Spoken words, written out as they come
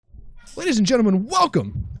Ladies and gentlemen,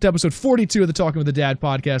 welcome to episode 42 of the Talking with the Dad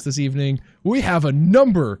podcast this evening. We have a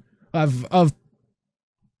number of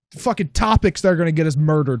fucking topics that are going to get us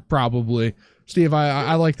murdered, probably. Steve,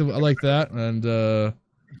 I like that. And,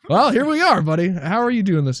 well, here we are, buddy. How are you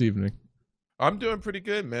doing this evening? I'm doing pretty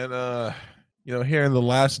good, man. Here in the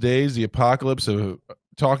last days, the apocalypse of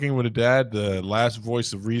Talking with a Dad, the last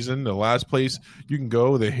voice of reason, the last place you can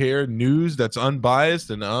go to hear news that's unbiased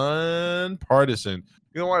and unpartisan.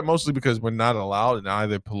 You know why? Mostly because we're not allowed in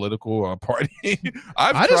either political or party.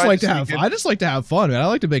 I just like to have fun, man. I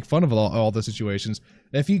like to make fun of all the situations.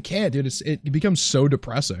 If you can't, dude, it becomes so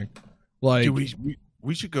depressing. Like, dude,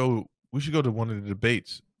 we should go to one of the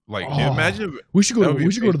debates. Like, imagine we should go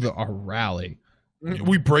to a rally.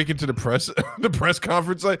 We break into the press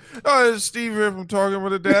conference like, oh, it's Steve here from Talking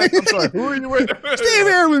with a Dad. I'm sorry, who are you with? Steve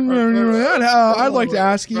here. I'd like to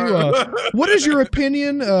ask you, what is your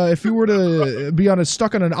opinion if you were to be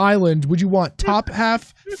stuck on an island? Would you want top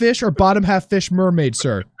half fish or bottom half fish mermaid,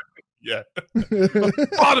 sir? Yeah,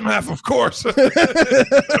 bottom half, of course.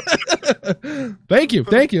 Thank you.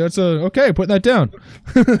 That's okay. Putting that down.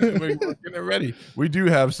 We're getting ready. We do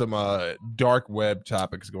have some dark web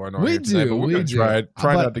topics going on.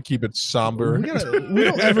 Try not to keep it somber. We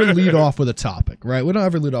don't ever lead off with a topic, right? We don't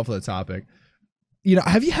ever lead off with a topic. You know,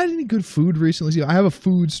 have you had any good food recently? I have a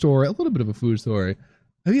food story, a little bit of a food story.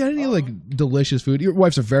 Have you had any delicious food? Your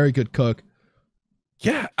wife's a very good cook.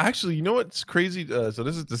 Yeah, actually, you know what's crazy? So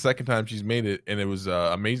this is the second time she's made it, and it was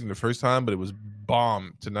amazing the first time, but it was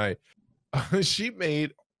bomb tonight. She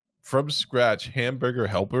made from scratch hamburger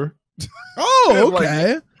helper. Oh,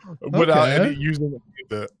 okay. Without any using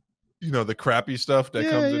the crappy stuff that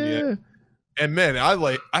comes in the end. And man,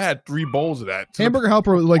 I had 3 bowls of that. Hamburger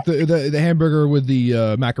helper, like the hamburger with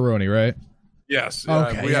the macaroni, right? Yes.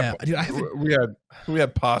 Okay. We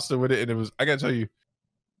had pasta with it, and it was. I gotta tell you.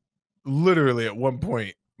 Literally at one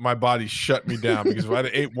point my body shut me down because if I'd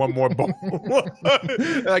have ate one more bowl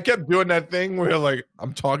and I kept doing that thing where like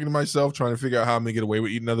I'm talking to myself trying to figure out how I'm gonna get away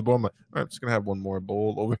with eating another bowl. I'm like, all right, I'm just gonna have one more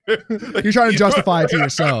bowl over here. You're trying to justify it to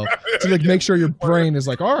yourself to make sure your brain is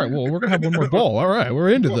like, all right, well, we're gonna have one more bowl. All right, we're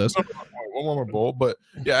into this. One more bowl. But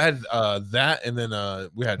yeah, I had that, and then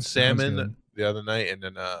we had salmon the other night, and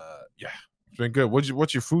then it's been good.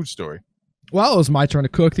 What's your food story? Well, it was my turn to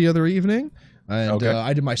cook the other evening. And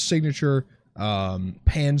I did my signature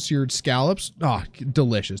pan-seared scallops. Oh,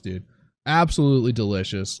 delicious, dude. Absolutely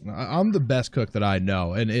delicious. I'm the best cook that I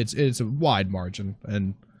know, and it's a wide margin.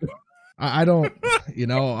 And I don't,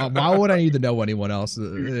 why would I need to know anyone else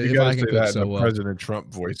if I can cook so well? President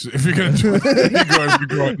Trump voice. If you're going to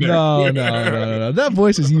go No. That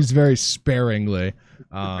voice is used very sparingly.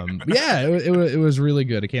 It was really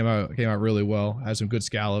good. It came out really well. Had some good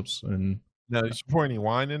scallops and. Now, did you pour any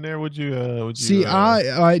wine in there? Would you see?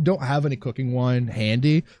 I don't have any cooking wine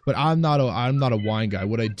handy, but I'm not a wine guy.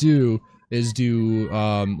 What I do is do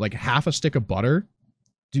like half a stick of butter,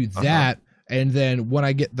 do that, and then when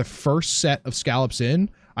I get the first set of scallops in,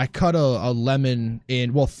 I cut a lemon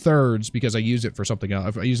in thirds because I use it for something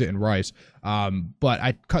else. I use it in rice, but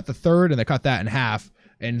I cut the third and I cut that in half,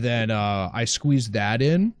 and then I squeeze that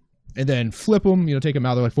in. And then flip them, take them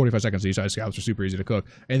out. They're like 45 seconds each. Scallops are super easy to cook.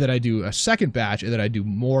 And then I do a second batch, and then I do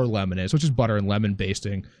more lemonade, which is butter and lemon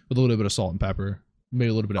basting with a little bit of salt and pepper,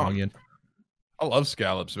 maybe a little bit of onion. I love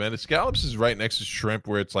scallops, man. The scallops is right next to shrimp,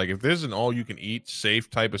 where it's like if there's an all-you-can-eat safe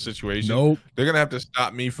type of situation, they're gonna have to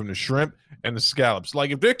stop me from the shrimp and the scallops.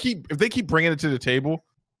 Like if they keep bringing it to the table,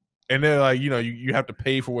 and they're like, you have to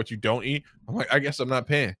pay for what you don't eat. I'm like, I guess I'm not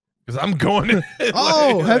paying. Because I'm going to.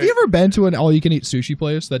 Have you ever been to an all-you-can-eat sushi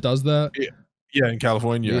place that does that? Yeah, in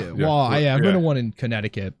California. I've been to one in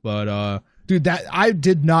Connecticut, but dude, that I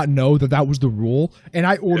did not know that was the rule, and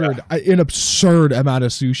I ordered an absurd amount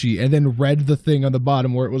of sushi, and then read the thing on the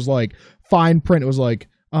bottom where it was like fine print. It was like,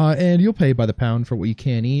 and you'll pay by the pound for what you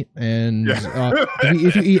can't eat, and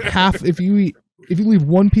if you eat half, if you leave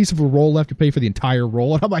one piece of a roll left, you pay for the entire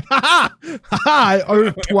roll. And I'm like, ha! I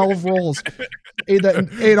ordered 12 rolls.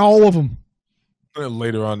 Ate all of them.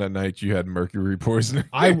 Later on that night, you had mercury poisoning.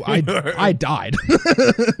 I died.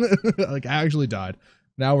 Like, I actually died.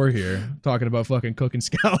 Now we're here talking about fucking cooking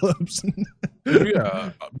scallops. Me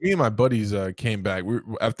and my buddies came back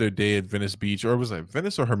after a day at Venice Beach, or it was like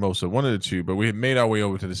Venice or Hermosa, one of the two. But we had made our way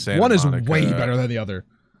over to the Santa Monica. One is way better than the other.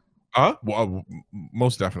 Well,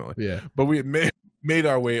 most definitely. Yeah. But we had made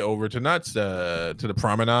our way over to the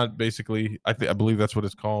promenade, basically. I believe that's what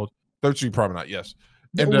it's called. 3rd Street Promenade, yes.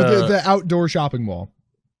 And the outdoor shopping mall.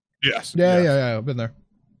 Yes. Yeah, I've been there.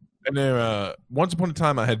 And then once upon a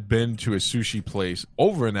time, I had been to a sushi place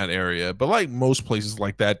over in that area. But like most places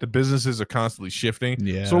like that, the businesses are constantly shifting.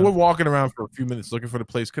 Yeah. So we're walking around for a few minutes looking for the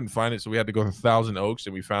place, couldn't find it. So we had to go to Thousand Oaks,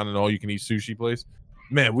 and we found an all-you-can-eat sushi place.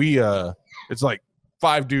 Man, it's like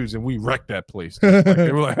 5 dudes, and we wrecked that place. Like,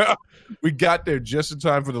 they were like, we got there just in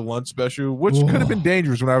time for the lunch special, which could have been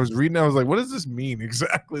dangerous. When I was reading, I was like, what does this mean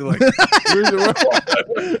exactly? Like,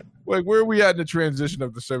 where are we at in the transition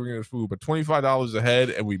of the serving of the food? But $25 a head,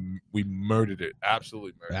 and we murdered it.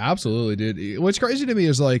 Absolutely murdered it. Absolutely, dude. What's crazy to me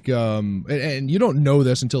is like, and you don't know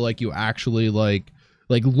this until like you actually like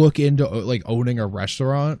look into like owning a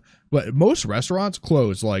restaurant. But most restaurants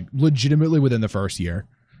close like legitimately within the first year.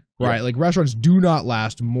 Right, yeah. Like restaurants do not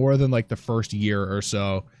last more than like the first year or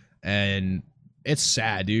so, and it's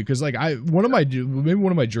sad, dude. Because like one of my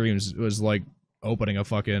dreams was like opening a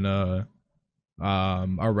fucking a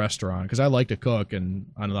restaurant because I like to cook and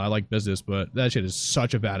I don't know, I like business, but that shit is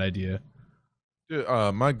such a bad idea. Dude,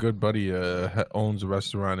 my good buddy owns a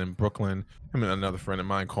restaurant in Brooklyn. Him and another friend of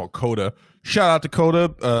mine called Coda. Shout out to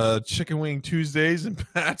Coda. Chicken Wing Tuesdays and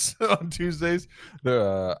Pats on Tuesdays.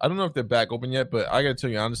 I don't know if they're back open yet, but I gotta tell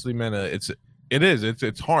you honestly, man, it's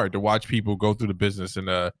hard to watch people go through the business and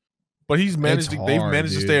but they've managed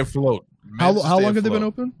to stay afloat. How long have they been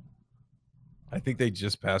open? I think they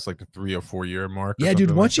just passed like the 3 or 4 year mark. Yeah,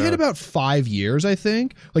 dude. Once you hit about 5 years, I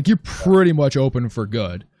think like you're pretty much open for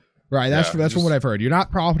good. Right, that's from what I've heard. You're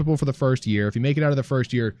not profitable for the first year. If you make it out of the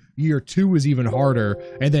first year, year 2 is even harder,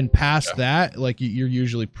 and then past that, like you're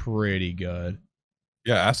usually pretty good.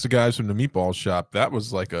 Yeah, ask the guys from the meatball shop. That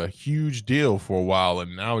was like a huge deal for a while,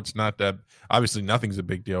 and now it's not that. Obviously, nothing's a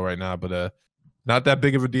big deal right now, but not that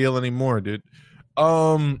big of a deal anymore, dude.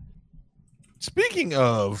 Speaking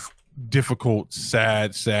of difficult,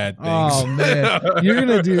 sad things. Oh man, you're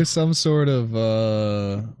gonna do some sort of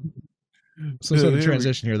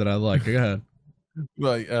transition here that I like. Go ahead.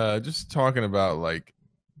 Like just talking about like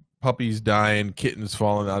puppies dying, kittens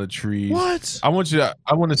falling out of trees. What? I want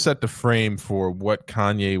to set the frame for what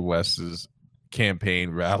Kanye West's campaign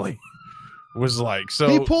rally was like. So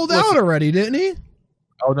he pulled out already, didn't he?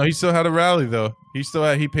 Oh no, he still had a rally though. He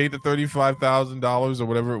paid the $35,000 or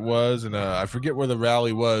whatever it was, and I forget where the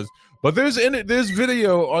rally was. But there's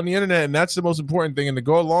video on the internet, and that's the most important thing. And to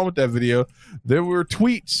go along with that video, there were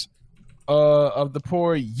tweets of the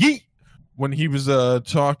poor Yeet when he was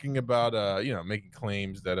talking about making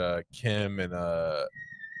claims that Kim and her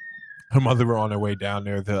mother were on their way down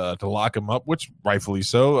there to lock him up, which rightfully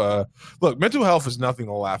so. Look, mental health is nothing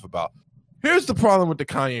to laugh about. Here's the problem with the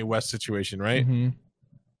Kanye West situation, right? Mm-hmm.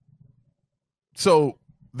 So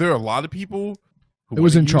there are a lot of people who it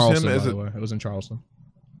was in Charleston, by the way. It was in Charleston.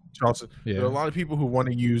 Yeah. There are a lot of people who want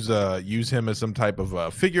to use him as some type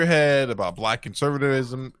of figurehead about black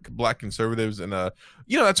conservatives, and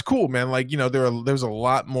that's cool, man. Like, there's a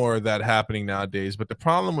lot more of that happening nowadays. But the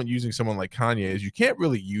problem with using someone like Kanye is you can't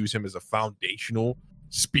really use him as a foundational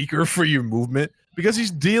speaker for your movement because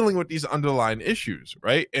he's dealing with these underlying issues,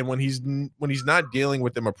 right? And when he's not dealing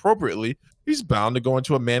with them appropriately, he's bound to go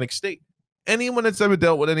into a manic state. Anyone that's ever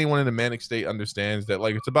dealt with anyone in a manic state understands that,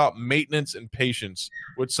 like, it's about maintenance and patience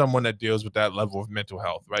with someone that deals with that level of mental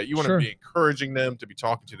health, right? You want to be encouraging them to be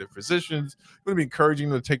talking to their physicians. You want to be encouraging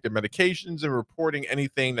them to take their medications and reporting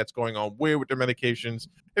anything that's going on weird with their medications.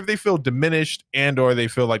 If they feel diminished and or they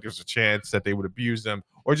feel like there's a chance that they would abuse them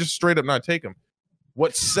or just straight up not take them.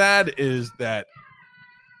 What's sad is that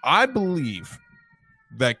I believe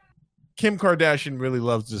that Kim Kardashian really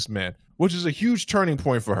loves this man, which is a huge turning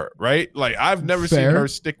point for her, right? Like, I've never seen her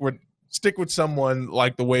stick with someone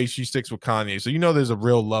like the way she sticks with Kanye. So there's a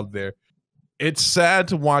real love there. It's sad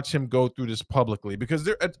to watch him go through this publicly because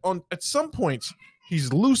at some points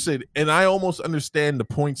he's lucid, and I almost understand the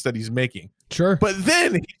points that he's making. Sure, but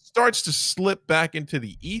then he starts to slip back into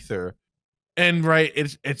the ether, and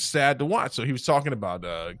it's sad to watch. So he was talking about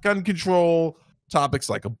gun control,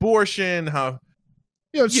 topics like abortion, how.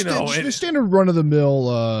 The standard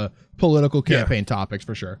run-of-the-mill political campaign topics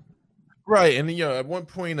for sure. Right, and at one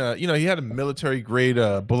point, he had a military-grade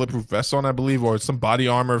bulletproof vest on, I believe, or some body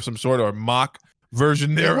armor of some sort, or mock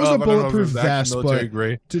version thereof. It was a bulletproof vest, but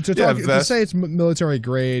to say it's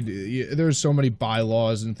military-grade, there's so many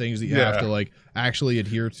bylaws and things that you have to like actually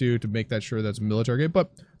adhere to make that sure that's military-grade.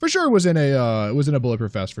 But for sure, it was in a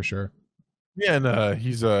bulletproof vest for sure. Yeah, and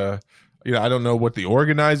he's I don't know what the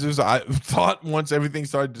organizers. I thought once everything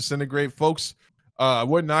started to disintegrate, folks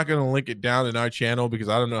We're not going to link it down in our channel because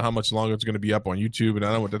I don't know how much longer it's going to be up on YouTube, and I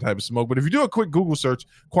don't know what the type of smoke. But if you do a quick Google search,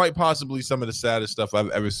 quite possibly some of the saddest stuff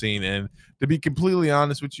I've ever seen. And to be completely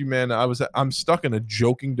honest with you, man, I'm stuck in a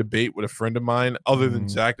joking debate with a friend of mine, other than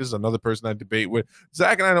Zach. This is another person I debate with.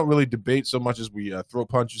 Zach and I don't really debate so much as we throw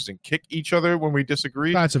punches and kick each other when we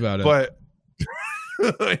disagree. That's about it.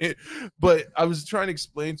 But I was trying to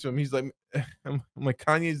explain to him. He's like, I'm like,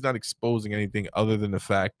 Kanye's not exposing anything other than the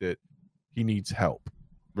fact that he needs help,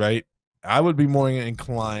 right? I would be more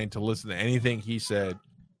inclined to listen to anything he said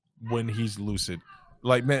when he's lucid.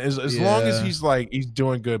 Like, man, as long as he's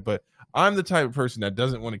doing good. But I'm the type of person that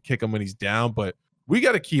doesn't want to kick him when he's down. But we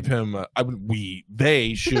got to keep him.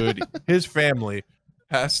 They should. His family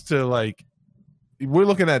has to, like. We're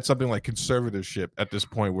looking at something like conservatorship at this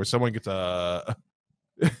point, where someone gets a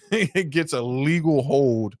legal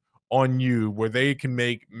hold on you, where they can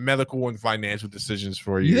make medical and financial decisions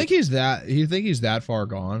for you. You think he's that far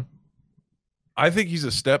gone? I think he's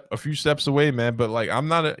a few steps away, man. But like, I'm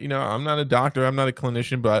not a doctor, I'm not a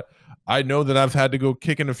clinician, but I know that I've had to go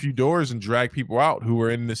kick in a few doors and drag people out who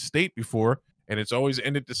were in this state before, and it's always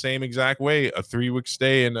ended the same exact way: a 3-week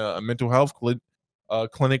stay in a mental health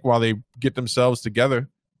clinic while they get themselves together.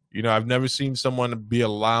 You know, I've never seen someone be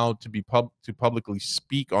allowed to publicly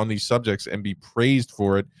speak on these subjects and be praised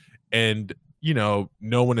for it, and no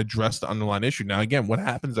one addressed the underlying issue. Now, again, what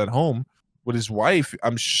happens at home with his wife,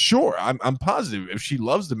 I'm sure, I'm positive, if she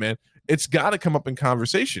loves the man, it's got to come up in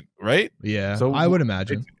conversation, right? Yeah, so I would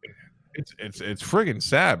imagine. It's friggin'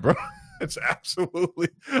 sad, bro. It's absolutely,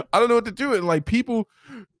 I don't know what to do. And like, people,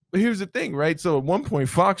 here's the thing, right? So at one point,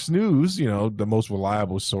 Fox News, the most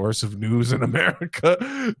reliable source of news in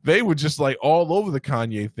America, they were just like all over the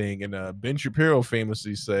Kanye thing. And Ben Shapiro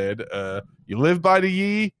famously said, you live by the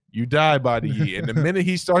ye, you die by the ye. And the minute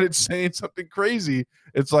he started saying something crazy,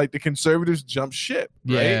 it's like the conservatives jump ship,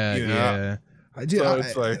 right? Yeah.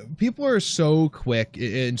 It's like, people are so quick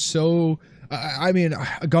and so, I mean,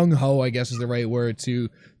 gung-ho, I guess is the right word, to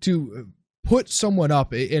put someone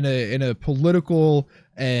up in a political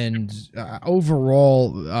and overall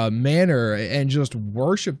manner and just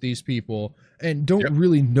worship these people and don't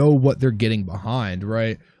really know what they're getting behind,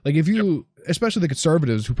 right? Like, if you, especially the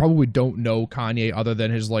conservatives who probably don't know Kanye other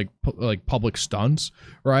than his like public stunts,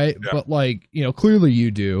 right? But like, clearly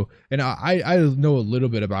you do, and I know a little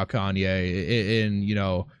bit about Kanye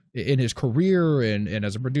in his career and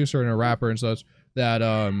as a producer and a rapper and such, that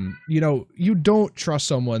you don't trust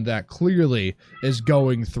someone that clearly is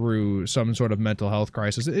going through some sort of mental health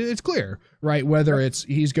crisis. It's clear, right? Whether it's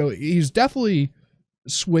he's definitely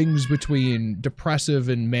swings between depressive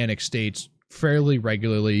and manic states fairly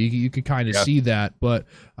regularly. You could kind of see that, but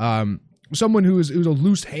someone who's a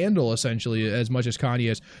loose handle essentially, as much as Kanye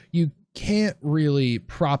is, you can't really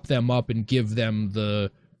prop them up and give them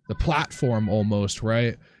the platform almost,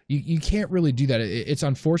 right? You can't really do that. It's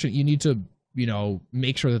unfortunate. You need to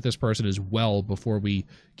make sure that this person is well before we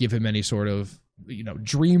give him any sort of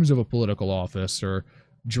dreams of a political office or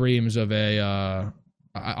dreams of a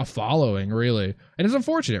following, really. And it's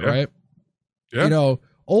unfortunate, right?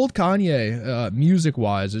 Old Kanye, music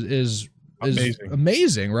wise, is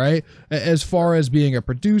amazing, right? As far as being a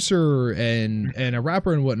producer and a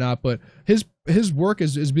rapper and whatnot, but his work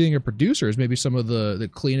as being a producer is maybe some of the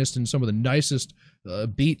cleanest and some of the nicest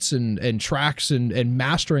beats and tracks and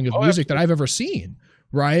mastering of music that I've ever seen,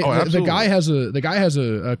 right? The guy has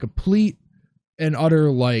a complete and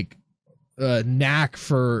utter knack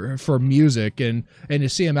for music, and to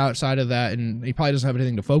see him outside of that, and he probably doesn't have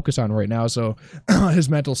anything to focus on right now, so his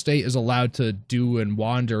mental state is allowed to do and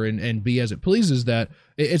wander and be as it pleases, that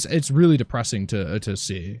it's really depressing to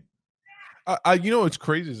see. What's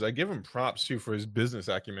crazy is I give him props too for his business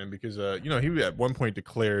acumen, because he at one point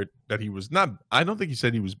declared that he was not, I don't think he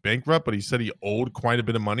said he was bankrupt, but he said he owed quite a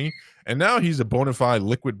bit of money, and now he's a bona fide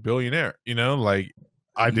liquid billionaire.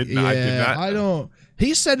 I did not.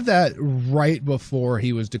 He said that right before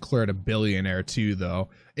he was declared a billionaire too, though.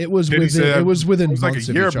 It was within months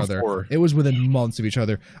of each other. It was within months of each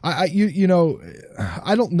other. I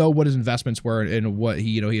don't know what his investments were and what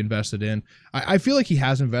he invested in. I feel like he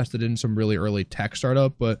has invested in some really early tech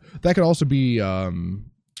startup, but that could also be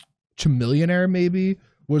Chamillionaire, maybe.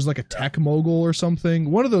 Was like a tech mogul or something.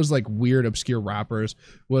 One of those like weird obscure rappers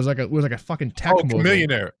was like a fucking tech mogul.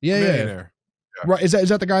 Chamillionaire. Yeah. Right? Is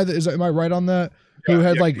that the guy that is? Am I right on that? Who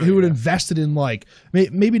had who had invested in like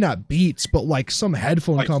maybe not Beats, but like some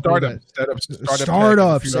headphone like company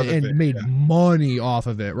startups and made money off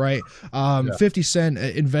of it, right? 50 Cent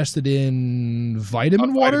invested in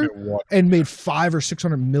vitamin water and made $500 or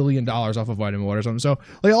 $600 million off of vitamin water or something. So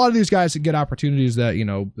like a lot of these guys get opportunities that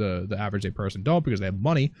the average day person don't because they have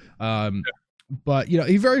money. But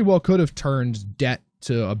he very well could have turned debt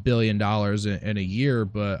to $1 billion in a year,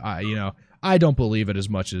 but I don't believe it as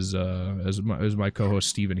much as my co-host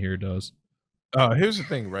Steven here does. Here's the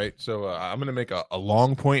thing, right? So I'm gonna make a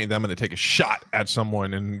long point, and then I'm gonna take a shot at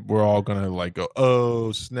someone, and we're all gonna like go,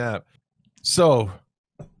 "Oh snap!" So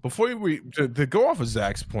before to go off of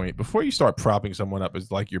Zach's point, before you start propping someone up as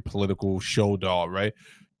like your political show dog, right?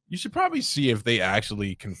 You should probably see if they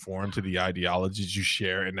actually conform to the ideologies you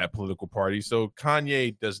share in that political party. So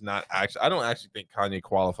Kanye does not actually, I don't actually think Kanye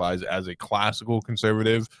qualifies as a classical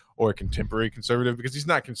conservative or a contemporary conservative because he's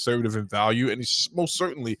not conservative in value. And he's most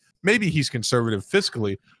certainly, maybe he's conservative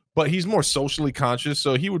fiscally, but he's more socially conscious.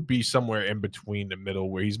 So he would be somewhere in between the middle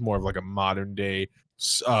where he's more of like a modern day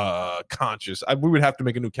conscious. We would have to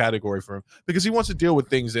make a new category for him because he wants to deal with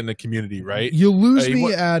things in the community, right? You lose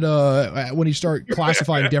me at when you start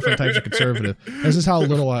classifying different types of conservative. This is how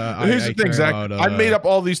little Here's the thing, Zach. I made up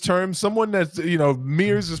all these terms. Someone that's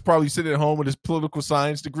Mears is probably sitting at home with his political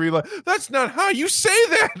science degree. Like, that's not how you say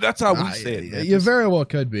that. That's how we say it. Man. You very well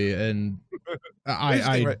could be, and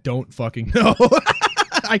I don't fucking know.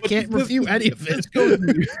 I can't refute any of it. This goes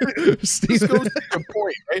to your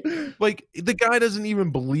point, right? Like, the guy doesn't even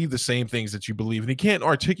believe the same things that you believe, and he can't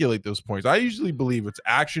articulate those points. I usually believe it's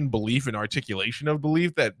action, belief, and articulation of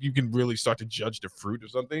belief that you can really start to judge the fruit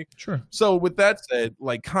of something. Sure. So with that said,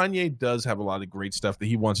 like, Kanye does have a lot of great stuff that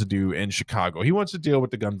he wants to do in Chicago. He wants to deal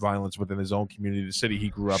with the gun violence within his own community, the city he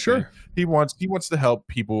grew up in. He wants to help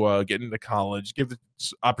people get into college, give the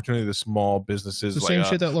opportunity to small businesses. It's the same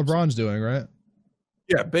shit that LeBron's doing, right?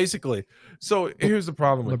 Yeah, basically. So here's the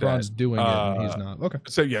problem with LeBron's doing it and he's not. Okay.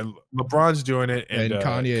 So yeah, LeBron's doing it and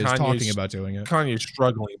Kanye is talking about doing it. Kanye's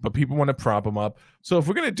struggling, but people want to prop him up. So if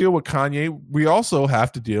we're going to deal with Kanye, we also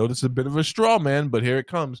have to deal. This is a bit of a straw man, but here it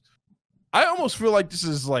comes. I almost feel like this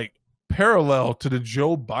is like parallel to the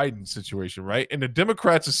Joe Biden situation, right? And the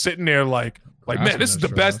Democrats are sitting there like man, this is the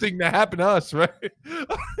best thing that happened to us, right?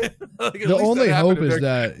 The only hope is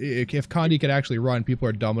that if Kanye could actually run, people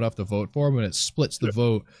are dumb enough to vote for him, and it splits the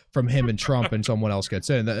vote from him and Trump, and someone else gets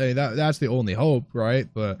in. That's the only hope, right?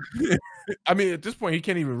 But I mean, at this point, he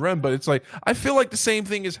can't even run. But it's like I feel like the same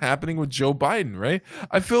thing is happening with Joe Biden, right?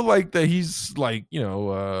 I feel like that he's like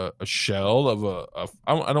a shell of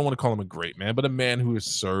I don't want to call him a great man, but a man who has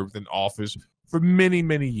served in office for many,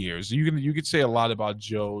 many years. You could say a lot about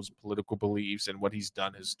Joe's political beliefs and what he's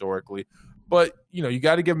done historically, but you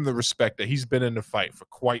got to give him the respect that he's been in the fight for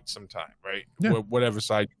quite some time, right? Yeah. Whatever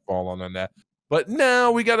side you fall on that. But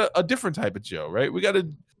now we got a different type of Joe, right? We got a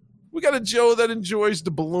Joe that enjoys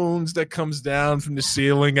the balloons that comes down from the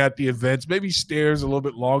ceiling at the events. Maybe stares a little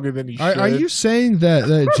bit longer than he should. Are you saying that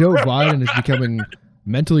Joe Biden is becoming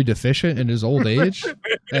mentally deficient in his old age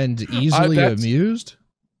and easily amused?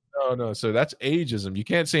 No. So that's ageism. You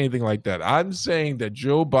can't say anything like that. I'm saying that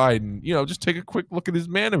Joe Biden, just take a quick look at his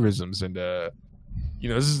mannerisms, and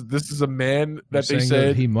this is a man that they said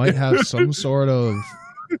that he might have some sort of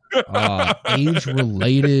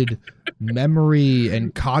age-related memory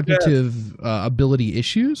and cognitive ability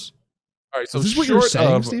issues. All right, so is this what you're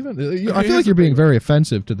saying, Steven? I feel like you're being very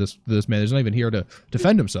offensive to this man. He's not even here to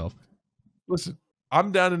defend himself. Listen,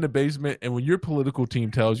 I'm down in the basement, and when your political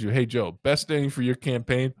team tells you, hey, Joe, best thing for your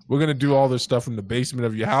campaign, we're going to do all this stuff in the basement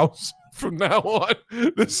of your house from now on.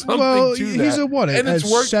 There's something to that. He's a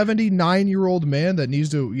 79-year-old man that needs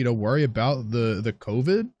to, worry about the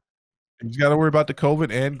COVID. He's got to worry about the COVID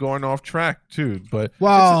and going off track, too. But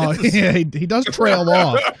he does trail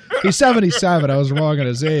off. He's 77. I was wrong on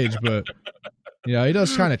his age, but he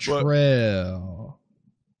does kind of trail.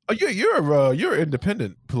 You're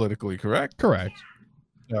independent politically, correct? Correct.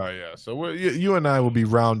 Oh yeah, so you and I will be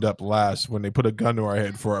round up last when they put a gun to our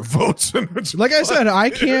head for our votes. Like I said, I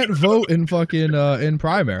can't vote in fucking in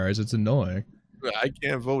primaries. It's annoying. I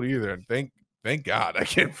can't vote either, and thank God I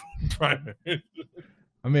can't vote in primaries.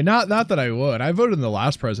 I mean, not that I would. I voted in the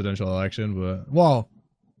last presidential election, but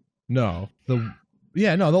no, the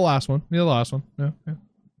last one. Yeah, the last one. Yeah.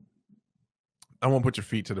 I won't put your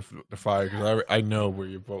feet to the fire because I know where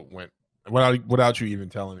your vote went without you even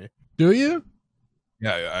telling me. Do you?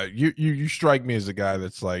 Yeah, you strike me as a guy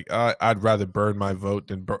that's like, I'd rather burn my vote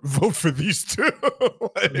than vote for these two.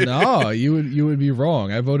 No, you would be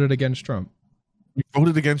wrong. I voted against Trump. You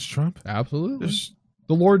voted against Trump? Absolutely.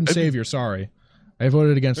 The Lord and Savior. Sorry. I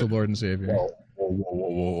voted against the Lord and Savior.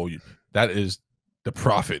 Whoa. That is the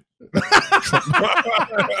prophet.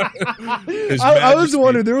 I was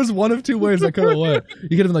wondering, there was one of two ways I could have went.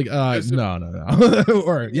 You could have been like, no.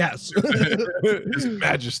 Or yes. His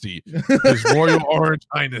Majesty, His Royal Orange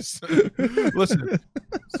Highness. Listen,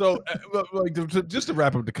 so like just to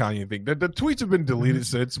wrap up the Kanye thing, the tweets have been deleted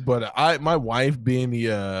since, but my wife being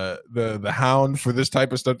the hound for this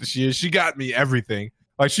type of stuff that she is, she got me everything.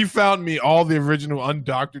 Like she found me all the original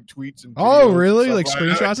undoctored tweets and oh really, like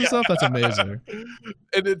screenshots and stuff. That's amazing.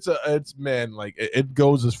 And it's man, like it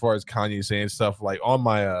goes as far as Kanye saying stuff like on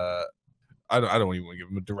my I don't even want to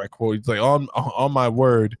give him a direct quote. He's like on my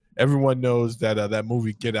word, everyone knows that that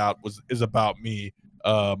movie Get Out is about me.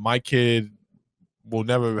 My kid will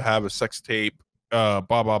never have a sex tape. Blah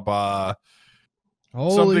blah blah.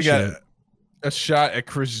 Holy shit. A shot at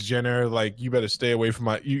Kris Jenner, like you better stay away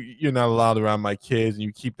from you're not allowed around my kids, and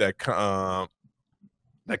you keep that Kanye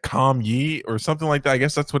or something like that. I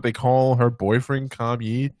guess that's what they call her boyfriend,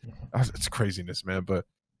 Kanye. It's craziness, man. But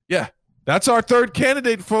yeah, that's our third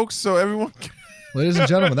candidate, folks. So everyone, ladies and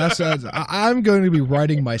gentlemen, I'm going to be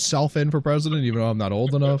writing myself in for president, even though I'm not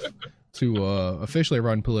old enough to officially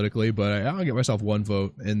run politically. But I'll get myself one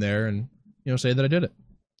vote in there, and say that I did it.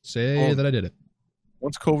 That I did it.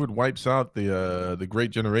 Once COVID wipes out the great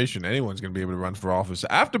generation, anyone's going to be able to run for office.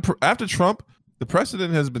 After Trump, the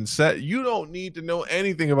precedent has been set. You don't need to know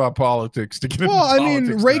anything about politics to get into politics. Well, I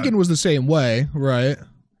mean, Reagan was the same way, right?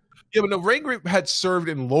 Yeah, but no, Reagan had served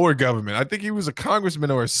in lower government. I think he was a congressman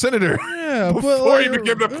or a senator. Yeah, before he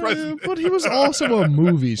became the president. But he was also a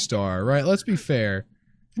movie star, right? Let's be fair.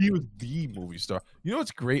 He was the movie star. You know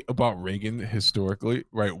what's great about Reagan historically,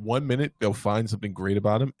 right? 1 minute they'll find something great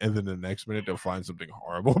about him, and then the next minute they'll find something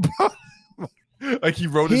horrible about him. Like he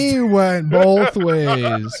went both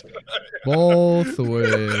ways. Both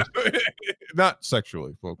ways. Not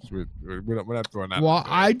sexually, folks. We're not throwing that. Well,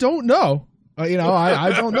 I don't know. I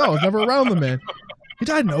don't know. I was never around the man. He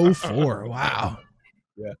died in 2004. Wow.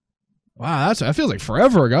 Yeah. Wow, that feels like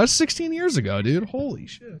forever ago. That's 16 years ago, dude. Holy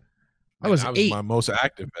shit. I was 8. My most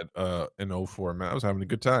active in 2004, man. I was having a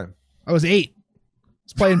good time. I was 8. I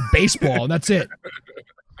was playing baseball, and that's it.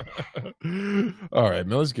 All right,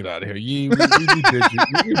 man. Let's get out of here. We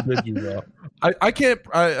did you well. I can't.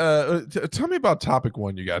 Tell me about topic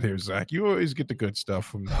 1 you got here, Zach. You always get the good stuff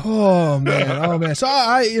from. Oh man. So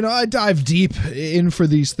I dive deep in for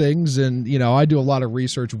these things, and I do a lot of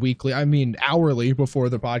research weekly. I mean hourly before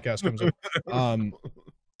the podcast comes up.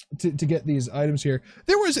 To get these items here.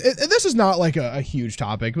 This is not like a huge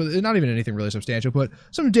topic, but not even anything really substantial, but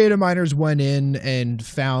some data miners went in and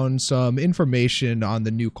found some information on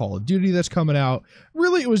the new Call of Duty that's coming out.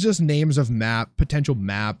 Really, it was just names of potential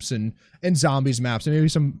maps and zombies maps and maybe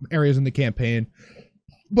some areas in the campaign,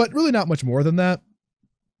 but really not much more than that.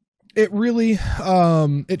 It really,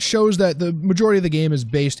 it shows that the majority of the game is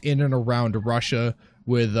based in and around Russia,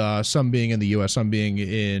 with some being in the US, some being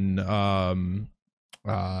in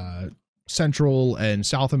Central and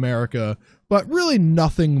South America, but really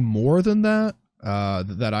nothing more than that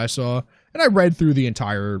that I saw. And I read through the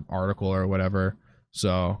entire article or whatever,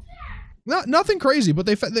 so nothing crazy. But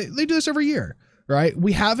they do this every year, right?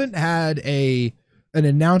 We haven't had an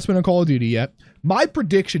announcement on Call of Duty yet. My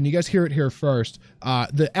prediction, you guys hear it here first.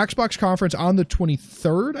 The Xbox conference on the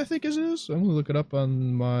 23rd, I think it is. I'm gonna look it up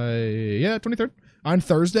on my 23rd on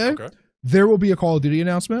Thursday. Okay. There will be a Call of Duty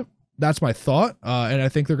announcement. That's my thought, and I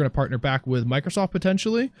think they're going to partner back with Microsoft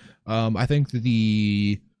potentially. I think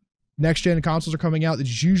the next-gen consoles are coming out.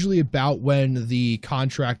 It's usually about when the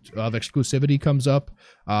contract of exclusivity comes up.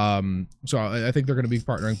 So I think they're going to be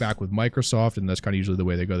partnering back with Microsoft, and that's kind of usually the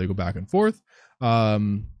way they go. They go back and forth.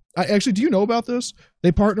 Actually, do you know about this?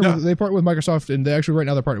 They partner with Microsoft, and they actually right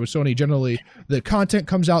now they're partnered with Sony. Generally, the content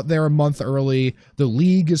comes out there a month early. The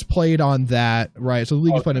League is played on that, right? So the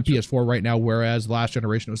League is played on PS4 right now, whereas last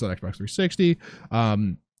generation was on Xbox 360.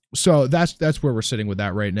 So that's where we're sitting with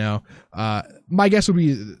that right now. My guess would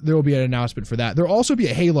be there will be an announcement for that. There'll also be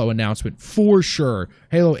a Halo announcement for sure.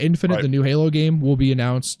 Halo Infinite, right. The new Halo game, will be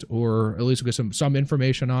announced, or at least we'll get some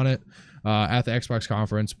information on it at the Xbox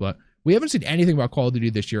conference, but we haven't seen anything about Call of Duty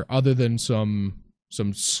this year other than some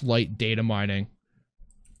slight data mining.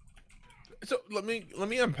 So let me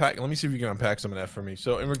unpack. Let me see if you can unpack some of that for me.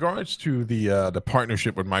 So in regards to the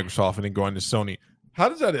partnership with Microsoft and then going to Sony, how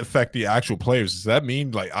does that affect the actual players? Does that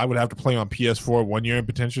mean like I would have to play on PS4 1 year and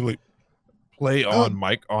potentially play on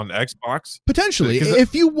Xbox? Potentially,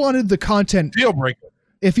 if you wanted the content. Deal breaker.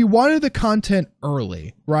 If you wanted the content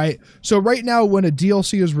early, right? So right now, when a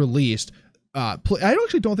DLC is released. I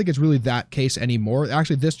actually don't think it's really that case anymore.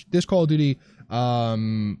 Actually, this Call of Duty,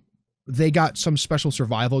 they got some special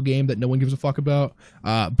survival game that no one gives a fuck about.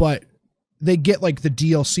 But they get like the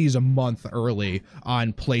DLCs a month early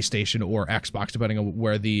on PlayStation or Xbox, depending on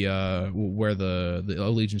where the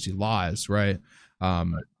allegiance lies, right?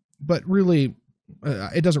 But really,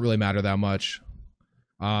 it doesn't really matter that much.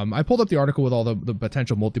 I pulled up the article with all the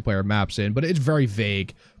potential multiplayer maps in, but it's very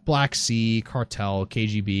vague. Black Sea, Cartel,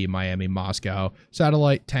 KGB, Miami, Moscow,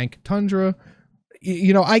 Satellite, Tank, Tundra.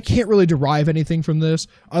 You know, I can't really derive anything from this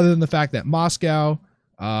other than the fact that Moscow,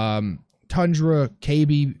 Tundra,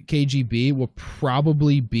 KGB will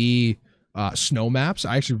probably be snow maps.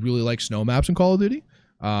 I actually really like snow maps in Call of Duty.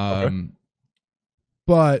 Okay.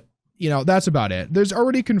 But, you know, that's about it. There's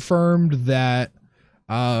already confirmed that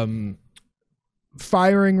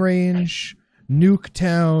Firing Range,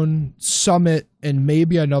 Nuketown, Summit, and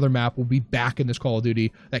maybe another map will be back in this Call of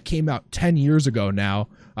Duty that came out 10 years ago now.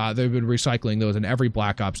 They've been recycling those in every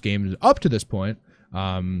Black Ops game up to this point.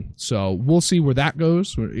 So we'll see where that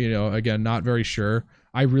goes. You know, again, not very sure.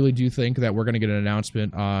 I really do think that we're going to get an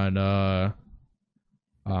announcement on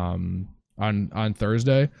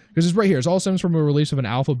Thursday, because it's right here. It's all stems from a release of an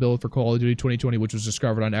alpha build for Call of Duty 2020, which was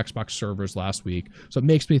discovered on Xbox servers last week. So it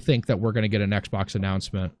makes me think that we're going to get an Xbox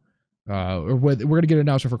announcement, we're going to get an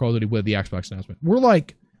announcement for Call of Duty with the Xbox announcement. We're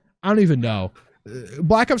like, I don't even know.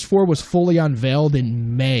 Black Ops 4 was fully unveiled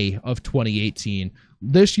in May of 2018.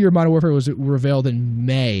 This year, Modern Warfare was revealed in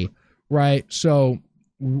May, right? So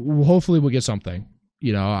hopefully we'll get something.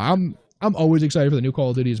 You know, I'm always excited for the new Call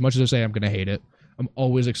of Duty. As much as I say I'm going to hate it, I'm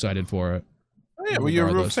always excited for it. Yeah, well, you're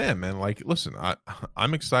a real fan, man. Like, listen,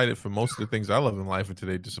 I'm excited for most of the things I love in life, and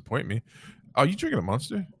today disappoint me. Are you drinking a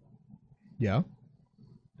Monster? Yeah.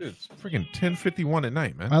 Dude, it's freaking 10:51 at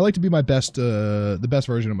night, man. I like to be my best, the best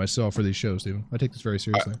version of myself for these shows, Steven. I take this very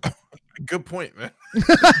seriously. Good point, man.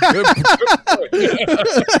 good point.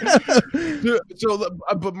 Dude, so,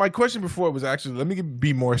 but my question before was actually, let me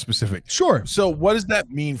be more specific. Sure. So, what does that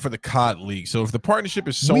mean for the COD League? So, if the partnership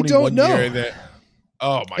is Sony, we don't one know. Year, that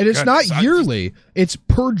oh my, and it's not yearly; it's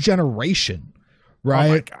per generation, right?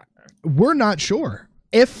 Oh my God. We're not sure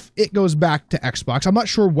if it goes back to Xbox. I'm not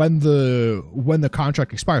sure when the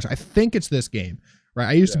contract expires. I think it's this game, right?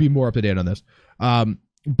 I used to be more up to date on this.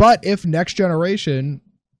 But if next generation,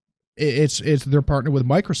 it's they're partnered with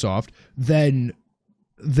Microsoft, then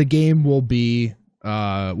the game will be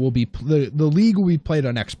the league will be played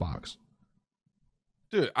on Xbox.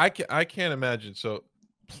 Dude, I can't imagine. So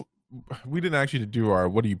we didn't actually do our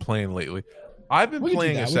what are you playing lately? I've been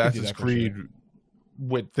playing Assassin's Creed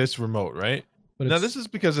with this remote, right? But now this is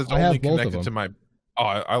because it's only connected to my. Oh,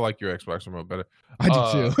 I like your Xbox remote better. I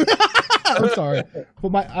do too. I'm sorry, but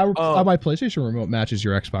my PlayStation remote matches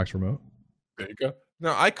your Xbox remote. There you go.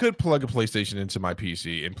 Now I could plug a PlayStation into my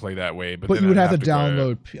PC and play that way, but you would have to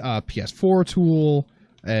download PS4 tool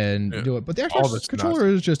and do it. But the Xbox controller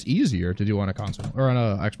is just easier to do on a console or on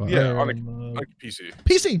a Xbox. Yeah, on a PC.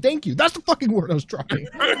 PC, thank you. That's the fucking word I was trying.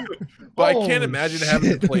 But I can't imagine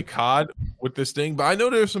having to play COD with this thing. But I know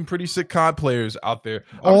there's some pretty sick COD players out there.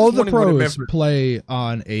 All the pros play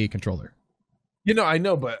on a controller. You know, I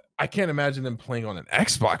know, but I can't imagine them playing on an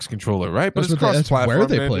Xbox controller, right? But it's cross-platform. Where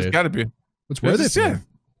they play. It's got to be. That's where they play.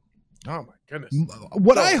 Oh my goodness.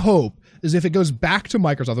 What I hope is if it goes back to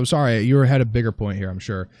Microsoft, I'm sorry, you had a bigger point here, I'm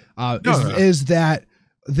sure, is that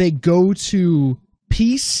they go to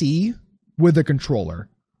PC with a controller.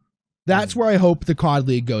 That's where I hope the COD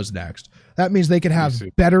League goes next. That means they can have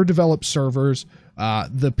better developed servers.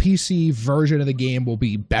 The PC version of the game will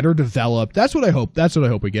be better developed. That's what I hope. That's what I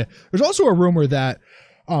hope we get. There's also a rumor that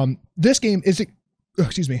this game isn't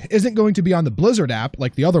going to be on the Blizzard app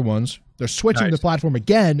like the other ones. They're switching the platform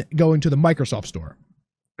again, going to the Microsoft store.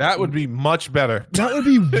 That would be much better. That would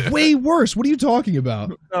be way worse. What are you talking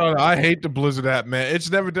about? No, I hate the Blizzard app, man.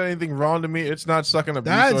 It's never done anything wrong to me. It's not sucking up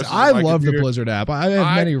resources. I love the Blizzard app. I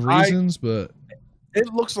have many reasons, but it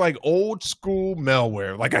looks like old school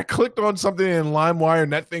malware. Like I clicked on something in LimeWire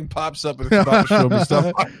and that thing pops up and it's about to show me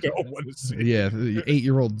stuff I don't want to see. Yeah, the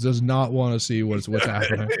 8-year-old does not want to see what's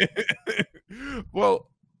happening. Well,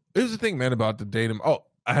 here's the thing, man, about the datum. Oh,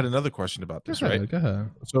 I had another question about this, right? Go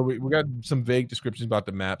ahead. So we got some vague descriptions about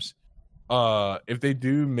the maps. If they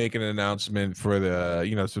do make an announcement for the,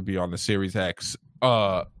 this would be on the Series X.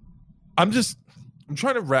 I'm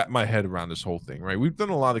trying to wrap my head around this whole thing, right? We've done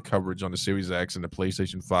a lot of coverage on the Series X and the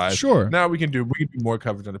PlayStation 5. Sure. Now we can do more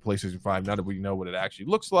coverage on the PlayStation 5 now that we know what it actually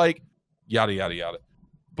looks like. Yada yada yada.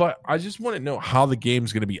 But I just want to know how the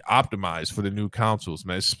game's going to be optimized for the new consoles,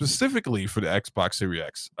 man, specifically for the Xbox Series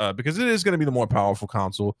X, because it is going to be the more powerful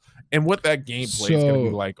console, and what that gameplay is going to be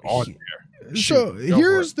like on there. So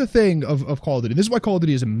here's the thing of Call of Duty. This is why Call of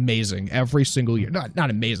Duty is amazing every single year. Not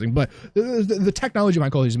amazing, but the technology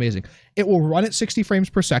behind Call of Duty is amazing. It will run at 60 frames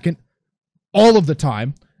per second all of the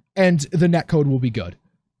time, and the netcode will be good.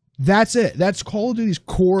 That's it. That's Call of Duty's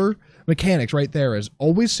core mechanics right there, is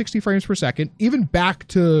always 60 frames per second, even back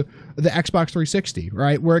to the Xbox 360,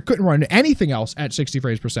 right, where it couldn't run anything else at 60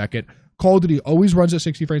 frames per second. Call of Duty always runs at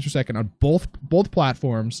 60 frames per second on both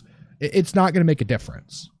platforms. It's not going to make a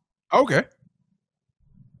difference. Okay.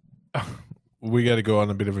 We got to go on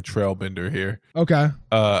a bit of a trail bender here. Okay.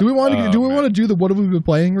 Do we want to do the what have we been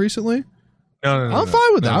playing recently? No. I'm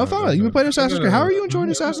fine with that. I'm fine with that. You've been playing Assassin's Creed. How are you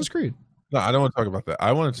enjoying Assassin's Creed? No, I don't want to talk about that.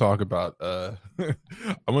 I want to talk about I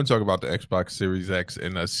want to talk about the Xbox Series X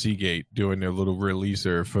and Seagate doing their little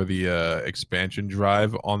releaser for the expansion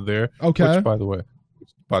drive on there. Okay. Which, by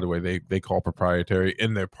the way, they call proprietary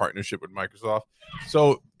in their partnership with Microsoft.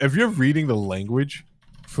 So if you're reading the language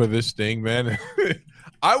for this thing, man,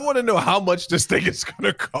 I want to know how much this thing is going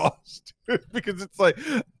to cost because it's like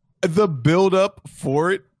the build up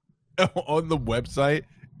for it on the website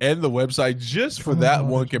and the website just for that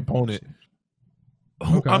one component.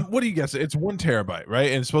 Okay. What do you guess? It's 1 terabyte, right?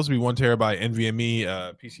 And it's supposed to be 1 terabyte NVMe,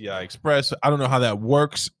 PCI Express. I don't know how that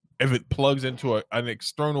works. If it plugs into an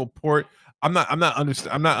external port, I'm not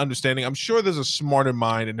understanding. I'm sure there's a smarter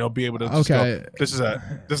mind, and they'll be able to. Okay. Go, this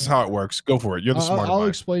is how it works. Go for it. You're the smarter I'll mind.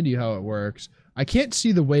 explain to you how it works. I can't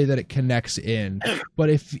see the way that it connects in, but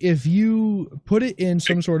if you put it in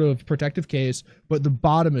some sort of protective case, but the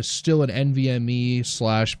bottom is still an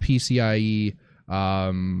NVMe/PCIe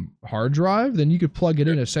hard drive, then you could plug it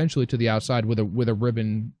in essentially to the outside with a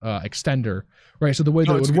ribbon extender, right? So the way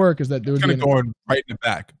that it would work is that there would be going right in the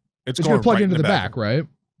back. It's going to plug into the back, right?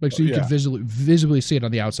 Like so you could visibly see it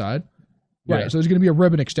on the outside. Right, so there's going to be a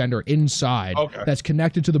ribbon extender inside that's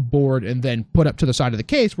connected to the board and then put up to the side of the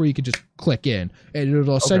case where you could just click in, and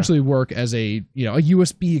it'll essentially work as a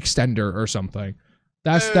USB extender or something.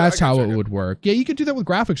 That's how it would work. Yeah, you could do that with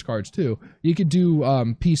graphics cards too. You could do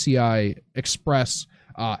PCI Express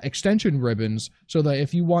extension ribbons, so that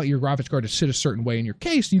if you want your graphics card to sit a certain way in your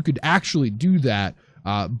case, you could actually do that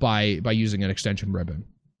by using an extension ribbon.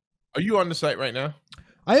 Are you on the site right now?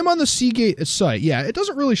 I am on the Seagate site. Yeah, it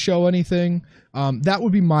doesn't really show anything. That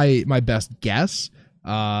would be my best guess.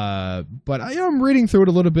 But I'm reading through it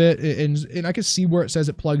a little bit, and I can see where it says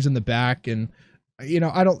it plugs in the back, and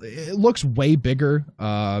it looks way bigger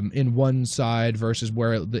in one side versus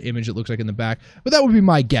where the image it looks like in the back. But that would be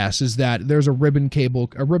my guess, is that there's a ribbon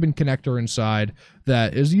connector inside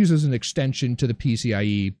that is used as an extension to the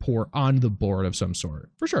PCIe port on the board of some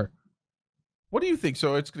sort, for sure. What do you think?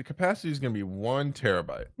 So the capacity is going to be 1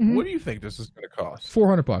 terabyte. Mm-hmm. What do you think this is going to cost?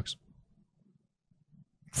 $400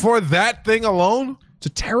 for that thing alone. It's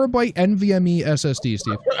a terabyte NVMe SSD,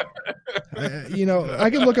 Steve. I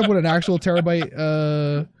can look up what an actual terabyte